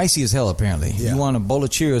 it's pricey as hell. Apparently, you want a bowl of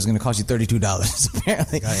Cheerios is going to cost you $32.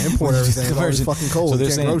 Apparently, got import everything. It's always fucking cold. So you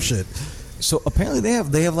can't grow shit. So apparently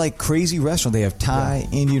they have like crazy restaurants. They have Thai,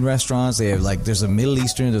 Indian restaurants. They have like there's a Middle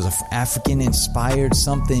Eastern, there's a African inspired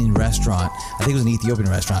something restaurant. I think it was an Ethiopian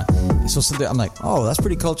restaurant. So I'm like, oh, that's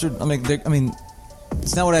pretty cultured. I mean,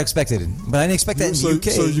 it's not what I expected, but I didn't expect that in the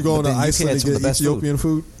UK. So you go to Iceland to get Ethiopian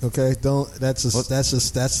food? Okay, that's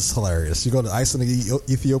just hilarious. You go to Iceland to get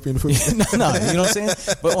Ethiopian food? no, you know what I'm saying.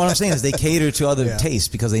 But what I'm saying is they cater to other tastes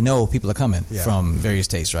because they know people are coming from various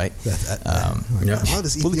tastes, right? What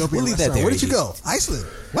is Ethiopian we'll leave that there. Where did you go? Iceland?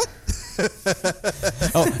 What?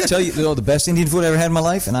 Tell you the best Indian food I ever had in my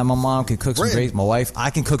life, and my mom can cook some great. My wife,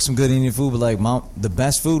 I can cook some good Indian food, but like mom, the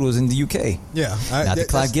best food was in the UK. Yeah, not that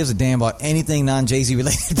Clyde gives a damn about anything non-Jay-Z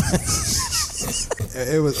related.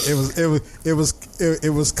 It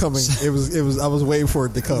was coming. I was waiting for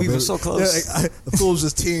it to come. We were so close. The fool was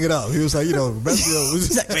just teeing it up. He was like, the best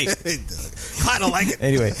I don't like it.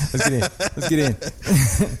 Anyway, let's get in.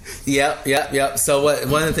 Yep. So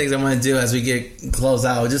one of the things I want to do as we get close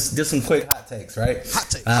out, just some quick hot takes, right? Hot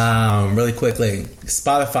takes. Really quickly.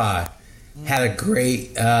 Spotify had a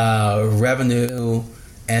great revenue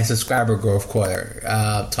and subscriber growth quarter.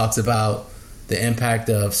 Talks about the impact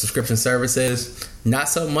of subscription services, not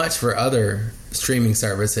so much for other streaming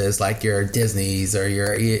services like your Disney's or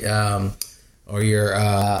your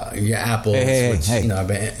Apple's, which I've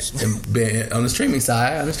been on the streaming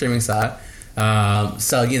side.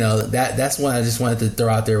 So that's one I just wanted to throw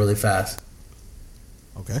out there really fast.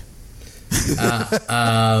 Okay.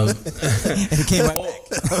 And it came right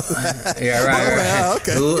back. Yeah, right.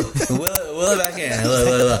 Okay. Will it back in.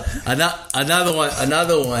 Look.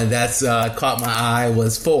 Another one that's caught my eye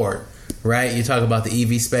was Ford. Right, you talk about the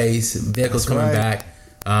EV space, vehicles coming back.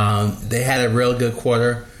 They had a real good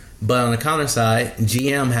quarter, but on the counter side,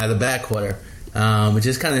 GM had a bad quarter, which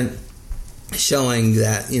is kind of showing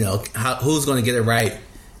that who's going to get it right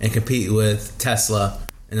and compete with Tesla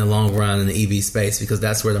in the long run in the EV space, because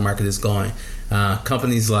that's where the market is going.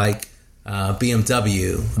 Companies like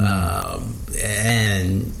BMW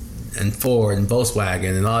and Ford and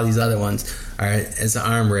Volkswagen and all these other ones it's an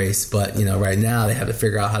arm race, but right now they have to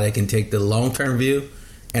figure out how they can take the long-term view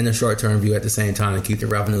and the short-term view at the same time and keep the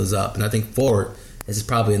revenues up. And I think Ford is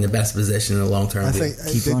probably in the best position in the long-term view. I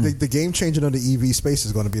think the game changer on the EV space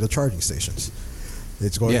is going to be the charging stations.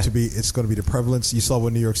 It's going to be the prevalence. You saw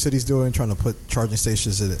what New York City's doing, trying to put charging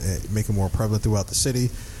stations and make it more prevalent throughout the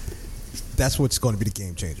city. That's what's going to be the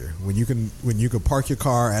game changer. When you can park your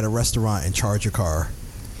car at a restaurant and charge your car.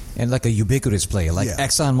 And like a ubiquitous player, like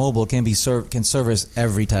ExxonMobil can service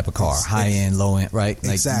every type of car, high end, low end, right?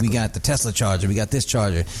 Like exactly. We got the Tesla charger, we got this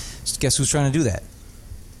charger. Guess who's trying to do that?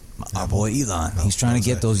 Our boy Elon. He's trying to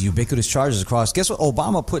get those ubiquitous chargers across. Guess what?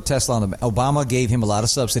 Obama put Tesla on the. Obama gave him a lot of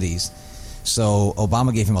subsidies. So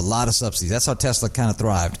Obama gave him a lot of subsidies. That's how Tesla kind of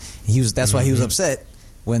thrived. That's why he was upset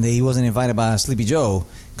when he wasn't invited by Sleepy Joe.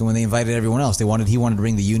 When they invited everyone else, he wanted to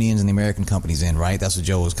bring the unions and the American companies in, right? That's what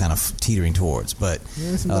Joe was kind of teetering towards. But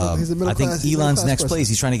I think Elon's next place,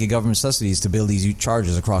 he's trying to get government subsidies to build these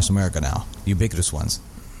chargers across America now, ubiquitous ones.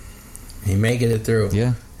 He may get it through.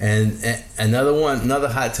 Yeah. And another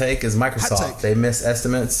hot take is Microsoft. They missed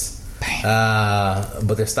estimates,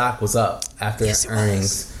 but their stock was up after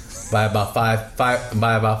earnings by about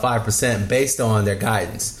 5% based on their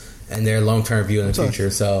guidance and their long-term view in the future.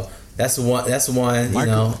 So that's one.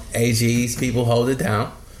 AG's people hold it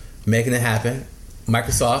down, making it happen.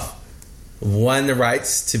 Microsoft won the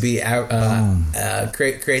rights to be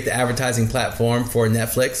create the advertising platform for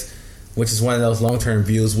Netflix, which is one of those long-term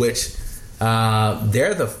views. Which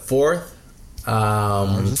they're the fourth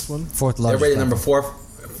largest one. They're rated number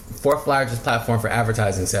fourth largest platform for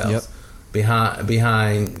advertising sales. Yep.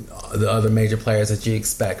 Behind the other major players that you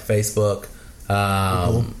expect, Facebook,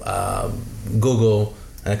 Google,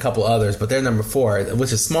 and a couple others, but they're number 4, which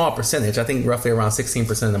is a small percentage. I think roughly around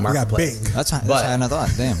 16% of the marketplace. That's higher than I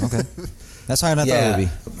thought. Damn, okay. That's higher than I thought it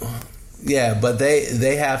would be. Yeah, but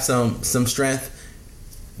they have some strength.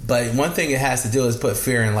 But one thing it has to do is put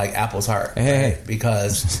fear in like Apple's heart, right?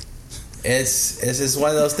 Because it's just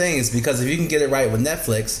one of those things. Because if you can get it right with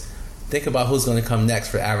Netflix, think about who's going to come next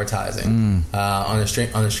for advertising on the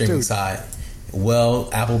streaming side. Will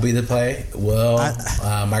Apple be the play? Will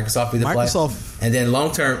Microsoft be the play? And then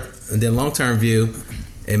long term view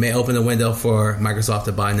it may open the window for Microsoft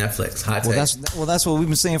to buy Netflix. Hot take. That's what we've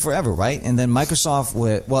been saying forever, right? And then Microsoft,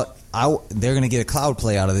 they're going to get a cloud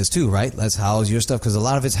play out of this too, right? Let's house your stuff because a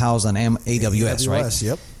lot of it's housed on AWS, right?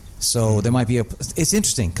 Yep. So there might be it's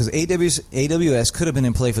interesting because AWS could have been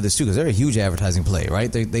in play for this too because they're a huge advertising play,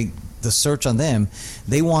 right? The search on them,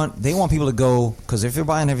 they want people to go because if you're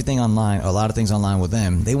buying everything online, a lot of things online with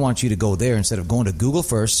them, they want you to go there instead of going to Google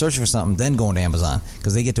first, searching for something, then going to Amazon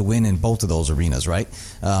because they get to win in both of those arenas, right?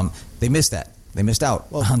 They missed that. They missed out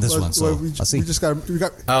on this one. So I'll see. We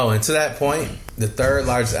got. Oh, and to that point, the third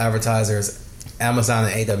largest advertiser is Amazon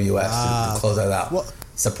and AWS to close that out.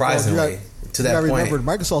 Surprisingly, to that point, remember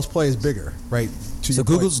Microsoft's play is bigger, right? So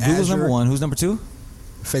Google's number one. Who's number two?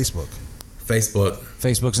 Facebook's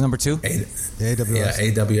number two. AWS. Yeah,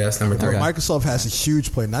 AWS number three. Okay. Microsoft has a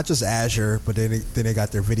huge play, not just Azure, but then they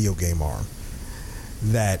got their video game arm.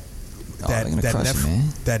 That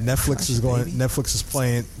Netflix is going. Baby. Netflix is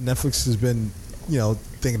playing. Netflix has been,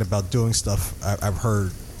 thinking about doing stuff. I've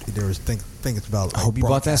heard there was thinking about. I hope you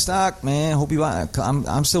bought that stock, man. Hope you bought.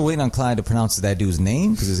 I'm still waiting on Clyde to pronounce that dude's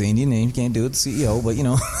name because it's an Indian name. You can't do it. The CEO, but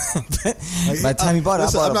by the time he bought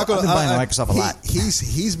it, I've been buying Microsoft a lot.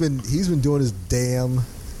 He's been doing his damn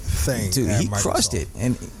thing. Dude, he crushed it,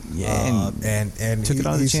 and took it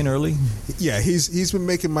on the chin early. Yeah, he's been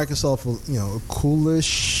making Microsoft,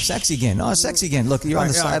 coolish, sexy again. No, sexy again. Look, you're on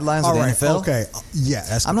the sidelines of the NFL. Okay, yeah,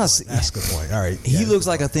 that's a good point. All right, he looks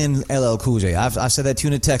like a thin LL Cool J. I've said that to you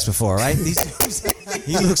in a text before, right? He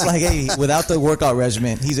looks like without the workout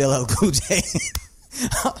regimen, he's LL Cool J.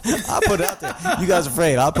 I'll put it out there. You guys are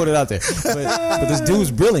afraid. I'll put it out there. But this dude's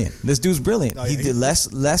brilliant. No, he did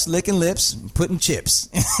less licking lips, putting chips.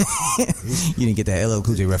 You didn't get that LL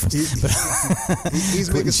Cool J reference. He's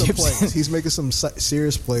making some plays. He's making some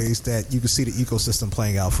serious plays that you can see the ecosystem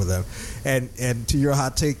playing out for them. And to your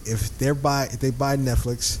hot take, if they buy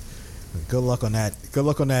Netflix, good luck on that.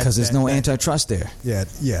 Because there's no antitrust there. Yeah.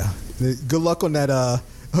 Good luck on that.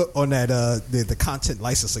 The content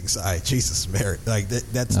licensing side, Jesus, Mary, like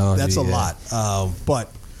that's a lot. But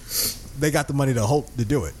they got the money to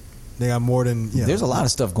do it. They got more than. There's a lot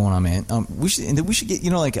of stuff going on, man. We should get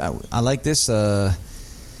I like this.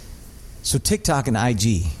 So TikTok and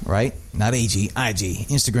IG, right? Not IG,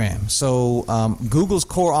 Instagram. So Google's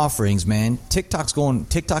core offerings, man. TikTok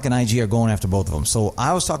and IG are going after both of them. So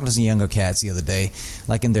I was talking to some younger cats the other day,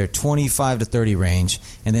 like in their 25 to 30 range,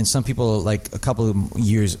 and then some people like a couple of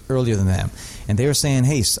years earlier than them, and they were saying,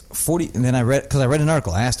 hey, 40. And then I read an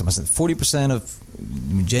article. I asked them. I said 40% of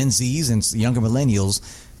Gen Zs and younger millennials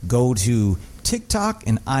go to TikTok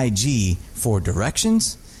and IG for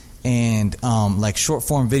directions and like short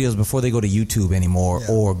form videos before they go to YouTube anymore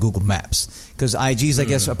or Google Maps, because IG's I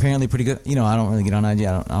guess apparently pretty good. I don't really get on IG.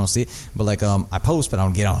 I don't see it, but like I post, but I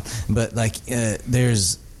don't get on. But like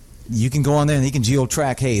you can go on there and you can geo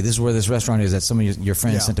track. Hey, this is where this restaurant is that some of your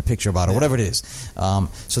friends sent a picture about or whatever it is.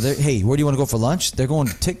 So hey, where do you want to go for lunch? They're going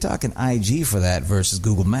to TikTok and IG for that versus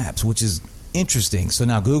Google Maps, which is interesting. So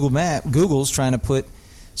now Google's trying to put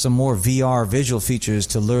some more VR visual features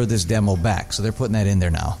to lure this demo back. So they're putting that in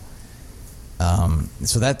there now.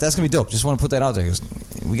 So that's gonna be dope. Just want to put that out there because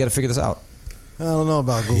we got to figure this out. I don't know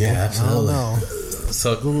about Google. Yeah, absolutely. I don't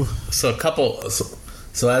know.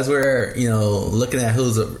 So as we're looking at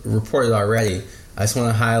who's reported already, I just want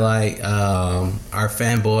to highlight our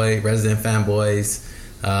resident fanboys,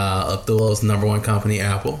 Abdul's number one company,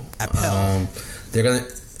 Apple.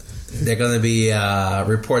 They're gonna be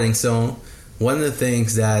reporting soon. One of the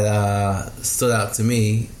things that stood out to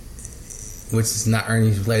me, which is not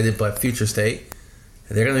earnings related but future state,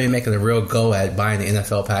 they're going to be making a real go at buying the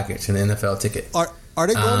NFL package and the NFL ticket. Are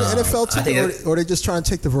they going to NFL ticket, or are they just trying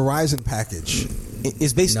to take the Verizon package?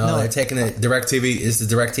 It's basically they're taking the DirecTV. It's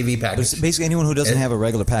the DirecTV package. It's basically anyone who doesn't have a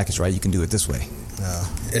regular package, right? You can do it this way.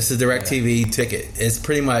 It's the DirecTV ticket. It's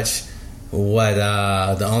pretty much what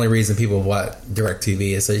the only reason people bought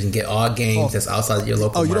DirecTV is so you can get all games that's outside your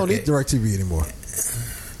local market. You don't need DirecTV anymore.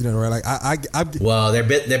 Right? Well, they're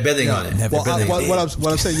bidding on it. What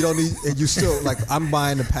I'm saying, you don't need. You still like. I'm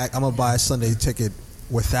buying the pack. I'm gonna buy a Sunday ticket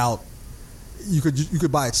without. You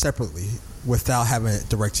could buy it separately without having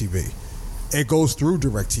DirecTV. It goes through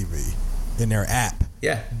DirecTV in their app.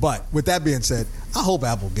 Yeah. But with that being said, I hope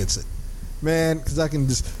Apple gets it, man, because I can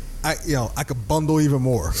just. I could bundle even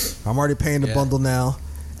more. I'm already paying the bundle now.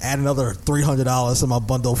 Add another $300 to my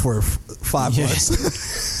bundle for 5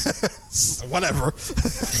 months. Whatever.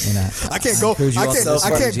 I can't go.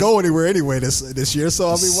 I can't go anywhere anyway this year. So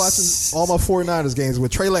I'll be watching all my 49ers games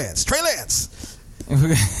with Trey Lance.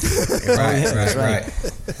 Right.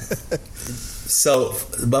 So,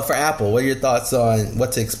 but for Apple, what are your thoughts on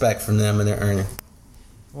what to expect from them and their earnings?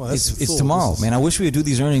 Well, it's tomorrow, man. I wish we would do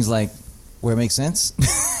these earnings like where it makes sense.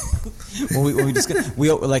 when we just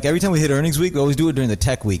we like every time we hit earnings week, we always do it during the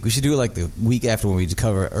tech week. We should do it like the week after when we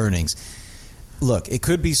cover earnings. Look, it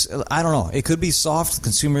could be, I don't know, it could be soft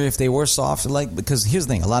consumer if they were soft, like, because here's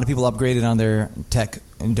the thing, a lot of people upgraded on their tech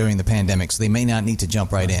during the pandemic, so they may not need to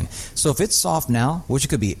jump right in. So if it's soft now, which it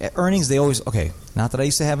could be, earnings, they always, okay, not that I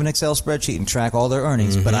used to have an Excel spreadsheet and track all their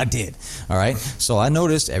earnings, but I did, all right? So I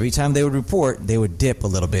noticed every time they would report, they would dip a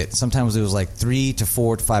little bit. Sometimes it was like 3 to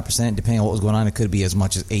 4 to 5%, depending on what was going on. It could be as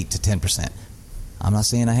much as 8 to 10%. I'm not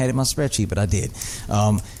saying I had it in my spreadsheet, but I did.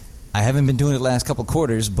 I haven't been doing it the last couple of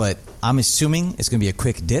quarters, but I'm assuming it's going to be a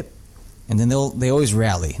quick dip, and then they always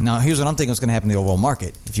rally. Now, here's what I'm thinking is going to happen in the overall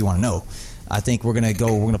market, if you want to know. I think we're going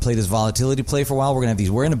to play this volatility play for a while. We're going to have these,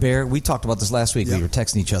 we're in a bear. We talked about this last week. Yep. We were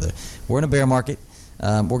texting each other. We're in a bear market.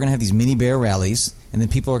 We're going to have these mini bear rallies, and then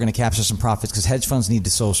people are going to capture some profits because hedge funds need to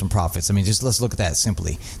show some profits. I mean, just let's look at that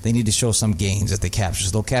simply. They need to show some gains that they capture.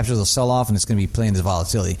 So they'll sell off, and it's going to be playing this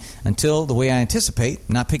volatility until the way I anticipate,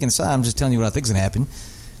 not picking a side, I'm just telling you what I think is going to happen.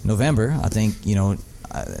 November, I think,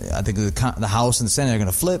 I think the House and the Senate are going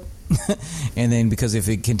to flip. And then because if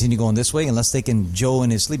it continue going this way, unless they can, Joe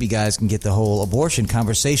and his sleepy guys can get the whole abortion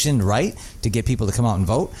conversation right to get people to come out and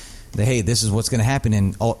vote, that, hey, this is what's going to happen,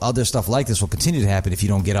 and all other stuff like this will continue to happen if you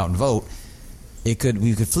don't get out and vote. We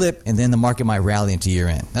could flip, and then the market might rally into year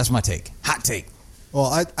end. That's my take. Hot take.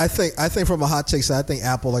 Well, I think from a hot take side, I think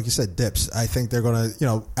Apple, like you said, dips. I think they're going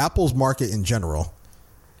to, Apple's market in general.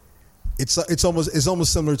 It's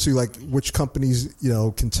almost similar to like which companies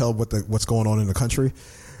can tell what's going on in the country.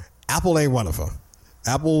 Apple ain't one of them.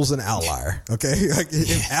 Apple's an outlier. Okay, like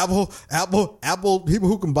Apple people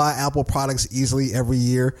who can buy Apple products easily every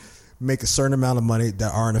year make a certain amount of money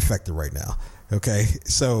that aren't affected right now. Okay,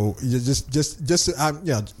 so you just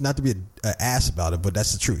not to be an ass about it, but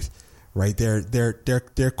that's the truth, right?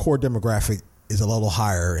 Their core demographic is a little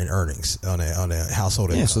higher in earnings on a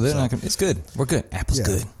household income. Yeah, so they're not. It's good. We're good. Apple's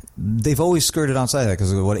good. They've always skirted outside that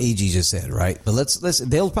because of what AG just said, right? But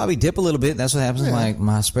they'll probably dip a little bit. That's what happens. My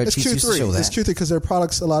spreadsheets used to show that. It's Q3 because their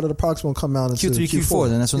products, a lot of the products won't come out until Q3, Q4.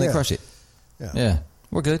 Then that's when they crush it. Yeah,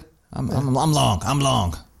 we're good. I'm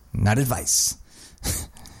long. Not advice.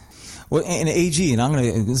 Well, and AG,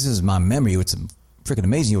 and this is my memory. It's freaking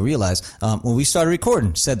amazing. You'll realize when we started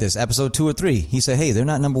recording, said this episode 2 or 3. He said, "Hey, they're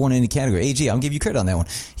not number one in any category." AG, I'll give you credit on that one.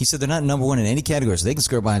 He said they're not number one in any category, so they can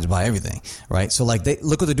skirt by and buy everything, right? So like,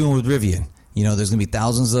 look what they're doing with Rivian. There's going to be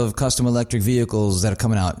thousands of custom electric vehicles that are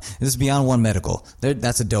coming out. This is beyond one medical.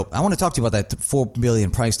 That's a dope. I want to talk to you about that $4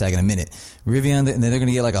 billion price tag in a minute. Rivian, and they're going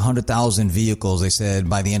to get like 100,000 vehicles, they said,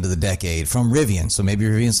 by the end of the decade from Rivian. So maybe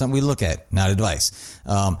Rivian's something we look at, not advice.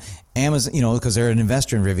 Amazon, because they're an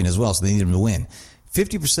investor in Rivian as well, so they need them to win.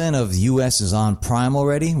 50% of the U.S. is on Prime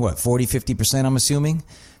already. 40, 50%, I'm assuming.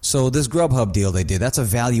 So this Grubhub deal they did, that's a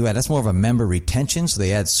value add. That's more of a member retention. So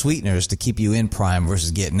they add sweeteners to keep you in Prime versus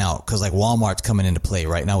getting out. Because like Walmart's coming into play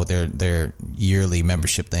right now with their yearly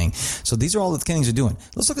membership thing. So these are all the things they're doing.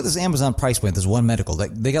 Let's look at this Amazon price point. This One Medical.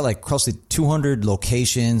 They got like close to 200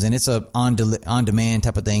 locations, and it's a on-demand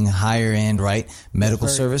type of thing, higher end, right? Medical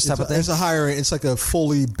service type of thing. It's a higher end. It's like a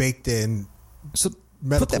fully baked in. So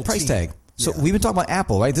put that price tag. So we've been talking about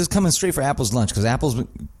Apple, right? This is coming straight for Apple's lunch because Apple's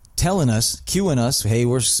telling us, cueing us, hey,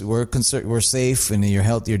 we're safe and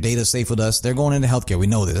your data's safe with us. They're going into healthcare. We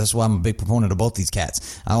know this. That's why I'm a big proponent of both these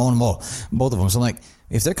cats. I own them all, both of them. So I'm like,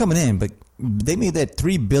 if they're coming in, but they made that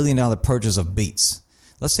 $3 billion purchase of Beats.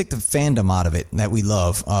 Let's take the fandom out of it that we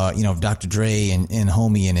love. Dr. Dre and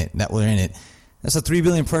Homie in it, that were in it. That's a $3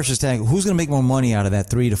 billion purchase tag. Who's going to make more money out of that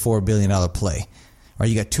 $3 to $4 billion play? Right,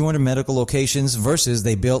 you got 200 medical locations versus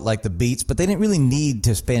they built like the Beats, but they didn't really need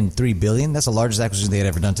to spend $3 billion. That's the largest acquisition they had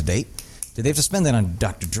ever done to date. Did they have to spend that on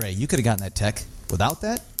Dr. Dre? You could have gotten that tech without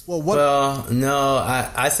that. Well, no,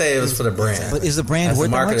 I say it was for the brand. But is the brand worth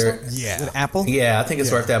that much? Yeah, with Apple. Yeah, I think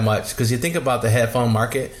it's worth that much because you think about the headphone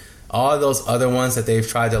market. All those other ones that they've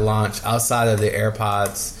tried to launch outside of the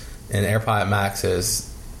AirPods and AirPod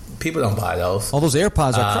Maxes, people don't buy those. All those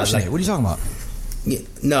AirPods are crushing it. What are you talking about? Yeah,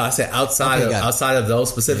 no, I said outside of those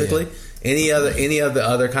specifically. Yeah. Any of the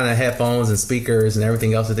other kind of headphones and speakers and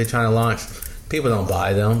everything else that they're trying to launch, people don't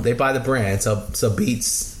buy them. They buy the brand. So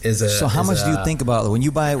Beats is a. So how much do you think about when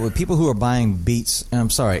you buy it with people who are buying Beats? And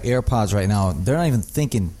I'm sorry, AirPods right now, they're not even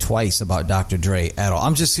thinking twice about Dr. Dre at all.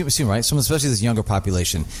 I'm just assuming, right? Especially this younger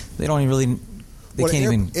population, they don't even really. They can't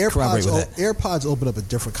even corroborate with that. AirPods open up a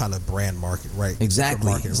different kind of brand market, right?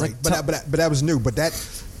 Exactly. Market, right? But that was new. But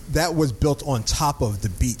that was built on top of the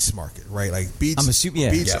Beats market, right? Like Beats, I'm assuming,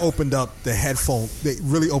 yeah. Beats Yeah. opened up the headphone. They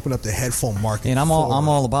really opened up the headphone market. And I'm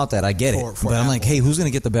all about that. I get it, for but I'm like, Apple. hey, who's going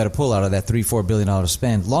to get the better pull out of that $3-4 billion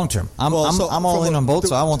spend long term? I'm all in on both,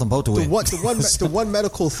 so I want them both to win. The one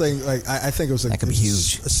medical thing, like I think it was That could be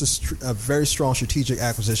huge. A very strong strategic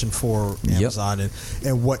acquisition for Amazon,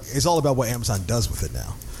 and what it's all about what Amazon does with it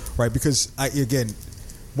now, right? Because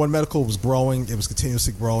One Medical was growing. It was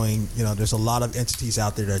continuously growing. You know, there's a lot of entities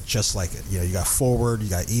out there that are just like it. You know, you got Forward, you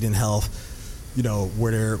got Eden Health, you know,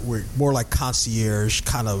 where we're more like concierge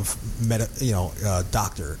kind of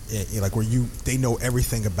doctor, like where they know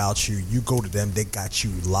everything about you. You go to them, they got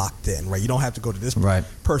you locked in, right? You don't have to go to this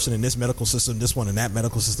person in this medical system, this one in that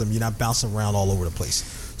medical system. You're not bouncing around all over the place.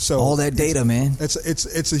 So all that data, man.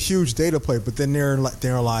 It's a huge data play. But then there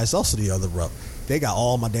lies also the other rub. They got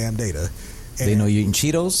all my damn data. They know you're eating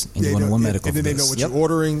Cheetos and you want One Medical. And then they know what you're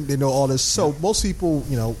ordering. They know all this. So most people,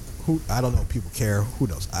 you know, I don't know, people care. Who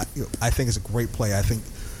knows? I think it's a great play. I think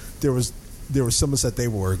there was some that they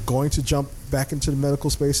were going to jump back into the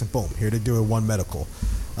medical space, and boom, here they do it. One Medical.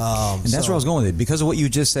 And that's where I was going with it. Because of what you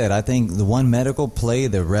just said, I think the One Medical play,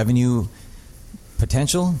 the revenue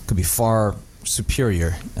potential could be far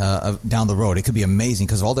superior down the road. It could be amazing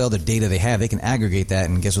because all the other data they have, they can aggregate that,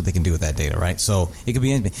 and guess what they can do with that data, right? So it could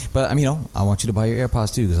be anything. But I mean, I want you to buy your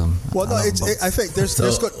AirPods too, because I think there's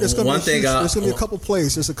going to be a couple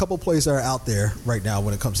plays. There's a couple plays that are out there right now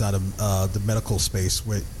when it comes down to the medical space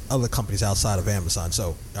with other companies outside of Amazon.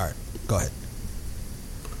 So, all right, go ahead.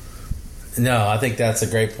 No, I think that's a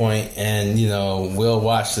great point, and you know, we'll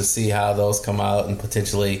watch to see how those come out and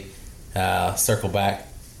potentially circle back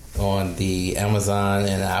on the Amazon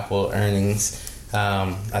and Apple earnings.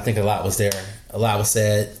 I think a lot was there. A lot was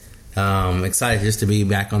said. Excited just to be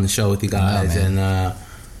back on the show with you guys and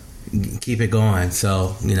keep it going.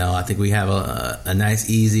 So, you know, I think we have a nice,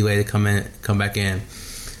 easy way to come back in.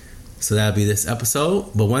 So that'll be this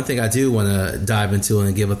episode. But one thing I do want to dive into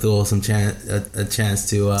and give a chance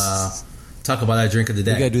to talk about our drink of the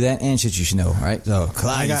day. You gotta do that and shit you should know, right? So,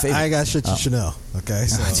 Clyde, I got shit you should know. Okay,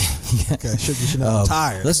 so okay, shit you should know. I'm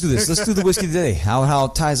tired. Let's do this. Let's do the whiskey today. How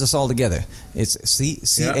it ties us all together. It's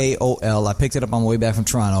CAOL. I picked it up on my way back from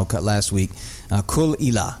Toronto cut last week. Kul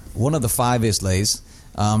Ila, one of the 5 Isleys.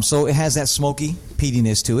 So it has that smoky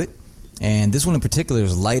peatiness to it, and this one in particular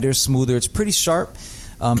is lighter, smoother. It's pretty sharp.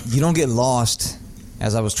 You don't get lost.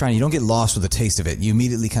 As I was trying, you don't get lost with the taste of it. You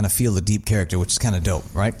immediately kind of feel the deep character, which is kind of dope,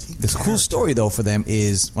 right? This cool story, though, for them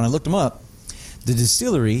is, when I looked them up, the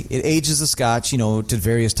distillery, it ages the scotch, you know, to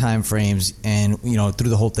various time frames and, you know, through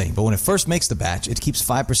the whole thing. But when it first makes the batch, it keeps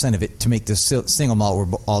 5% of it to make this single malt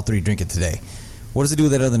we're all three drinking today. What does it do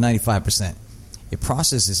with that other 95%? It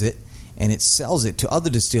processes it, and it sells it to other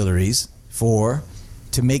distilleries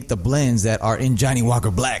to make the blends that are in Johnny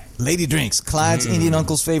Walker Black. Lady drinks, Clyde's Indian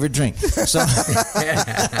uncle's favorite drink. So,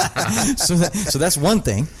 so that's one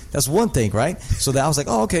thing. That's one thing, right? So that I was like,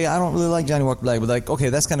 oh, okay, I don't really like Johnny Walker Black, but like, okay,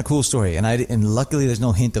 that's kind of cool story. And luckily, there's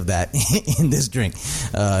no hint of that in this drink.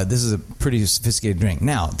 This is a pretty sophisticated drink.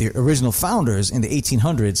 Now, the original founders in the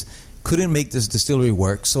 1800s couldn't make this distillery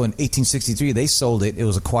work, so in 1863 they sold it. It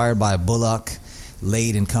was acquired by Bullock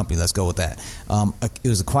Lade and Company. Let's go with that. It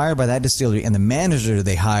was acquired by that distillery, and the manager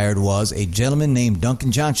they hired was a gentleman named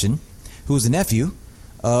Duncan Johnston, who was the nephew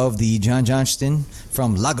of the John Johnston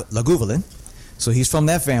from Laguvulin. So he's from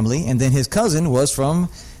that family, and then his cousin was from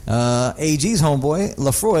AG's homeboy,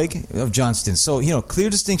 Lafroig of Johnston. So, you know, clear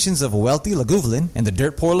distinctions of a wealthy Laguvulin and the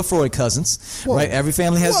dirt poor Lafroig cousins. Whoa. Right? Every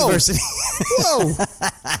family has diversity. Whoa.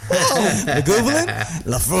 Laguvulin,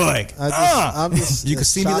 Lafroig. You can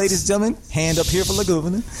see me, ladies and gentlemen. Hand up here for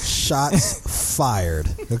Laguvulin. Shots fired.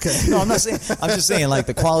 Okay. No, I'm not saying. I'm just saying, like,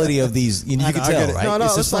 the quality of these. You can tell, right? No,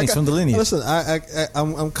 it's just funny. It's from the lineage. Listen,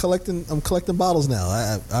 I'm collecting bottles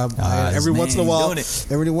now. Every once in a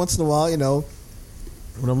while, you know,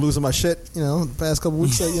 when I'm losing my shit, you know, the past couple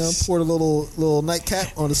weeks, poured a little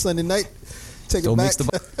nightcap on a Sunday night. Take it back.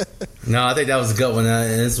 No, I think that was a good one.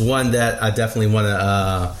 It's one that I definitely want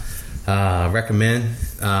to recommend.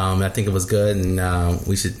 I think it was good, and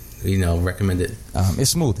we should, recommend it.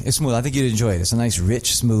 It's smooth. I think you'd enjoy it. It's a nice,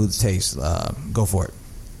 rich, smooth taste. Go for it.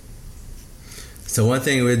 So one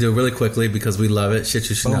thing we'll do really quickly because we love it. Shit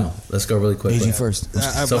you should know. Let's go really quickly. AG first.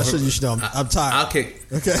 Shit you should know. I'm tired. I'll kick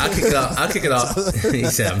it off. He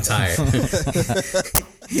said I'm tired.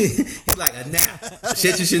 He's like, a nap.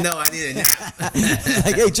 Shit you should know. I need a nap.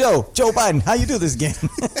 Like, hey Joe Biden, how you do this again?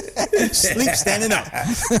 Sleep standing up.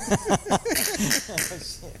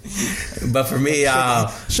 But for me,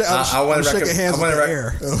 I want to shake hands in the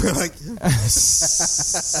air. Like,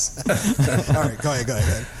 all right, go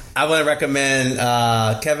ahead. I want to recommend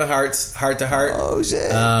Kevin Hart's Heart to Heart. Oh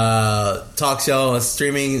shit! Talk show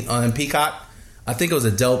streaming on Peacock. I think it was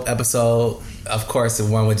a dope episode. Of course, the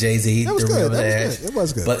one with Jay-Z. That was good. It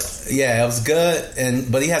was good. But yeah, it was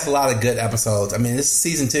good. But he has a lot of good episodes. I mean, this is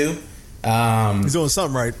season 2. He's doing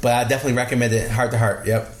something right. But I definitely recommend it. Heart to Heart.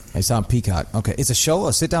 Yep. It's on Peacock. Okay, it's a show,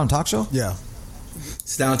 a sit-down talk show. Yeah.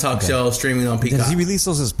 Sit down talk show streaming on Peacock. Does he release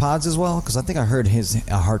those as pods as well? Because I think I heard his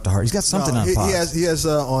Heart to Heart. He's got something on pods. He has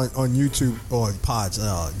on YouTube or pods.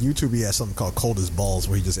 YouTube, he has something called Cold as Balls,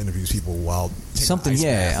 where he just interviews people while taking Something, an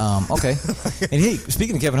ice bath. okay. And hey,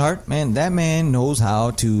 speaking of Kevin Hart, man, that man knows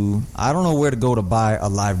how to. I don't know where to go to buy a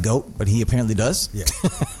live goat, but he apparently does. Yeah.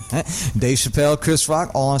 Dave Chappelle, Chris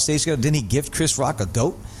Rock, all on stage together. Didn't he gift Chris Rock a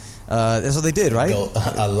goat? That's what they did, right? Goat,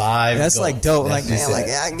 a live. That's goat. like dope. That's Like, man, like,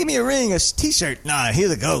 yeah, give me a ring, a T-shirt. Nah,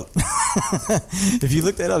 here's a goat. If you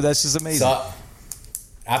look that up, that's just amazing. So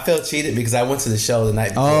I felt cheated because I went to the show the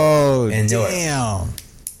night before. Oh, in Newark. damn.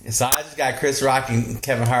 And so I just got Chris Rock and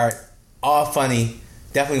Kevin Hart, all funny,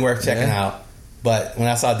 definitely worth checking out. But when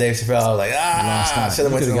I saw Dave Chappelle, I was like, I should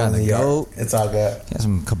have went to gotten New the York. goat. It's all good. Got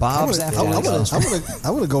some kebabs after. I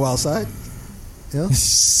want to go outside. Yeah.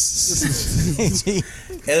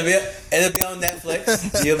 It'll be on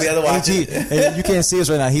Netflix. You'll be able to watch it. Hey, you can't see us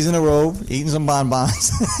right now. He's in a robe, eating some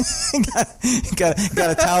bonbons. got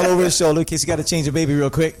a towel over his shoulder in case you got to change a baby real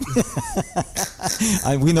quick.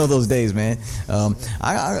 We know those days, man.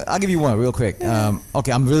 I'll give you one real quick.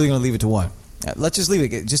 Okay, I'm really going to leave it to one. Let's just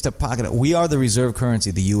leave it. Just a pocket. We are the reserve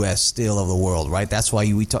currency, the U.S. still of the world, right? That's why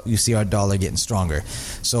you see our dollar getting stronger.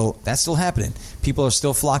 So that's still happening. People are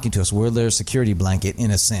still flocking to us. We're their security blanket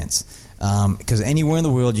in a sense. Because anywhere in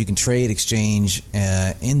the world you can trade, exchange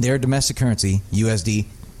in their domestic currency, USD.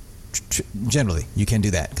 Generally, you can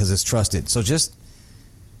do that because it's trusted. So just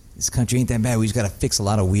this country ain't that bad. We just got to fix a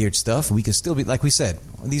lot of weird stuff. We can still be, like we said,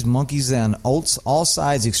 these monkeys and all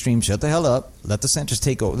sides extreme. Shut the hell up. Let the centers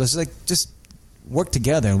take over. Let's just work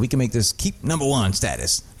together and we can make this keep number one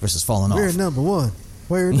status versus falling We're off. number one.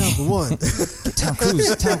 We're number one. Tom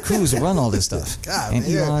Cruise to run all this stuff. God, and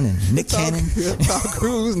Elon and Nick Cannon. Tom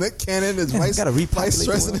Cruise, Nick Cannon is vice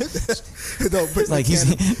president. Like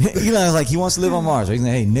Elon's like he wants to live on Mars. Right? He's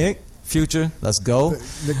like, hey Nick, future, let's go.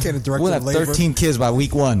 Nick Cannon, director we'll of have labor. 13 kids by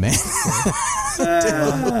week 1, man.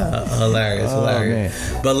 Hilarious. Man.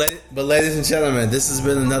 But ladies and gentlemen, this has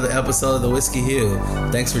been another episode of the Whiskey Hue.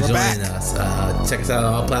 Thanks for joining us. Check us out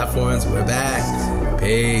on all platforms. We're back.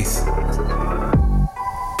 Peace.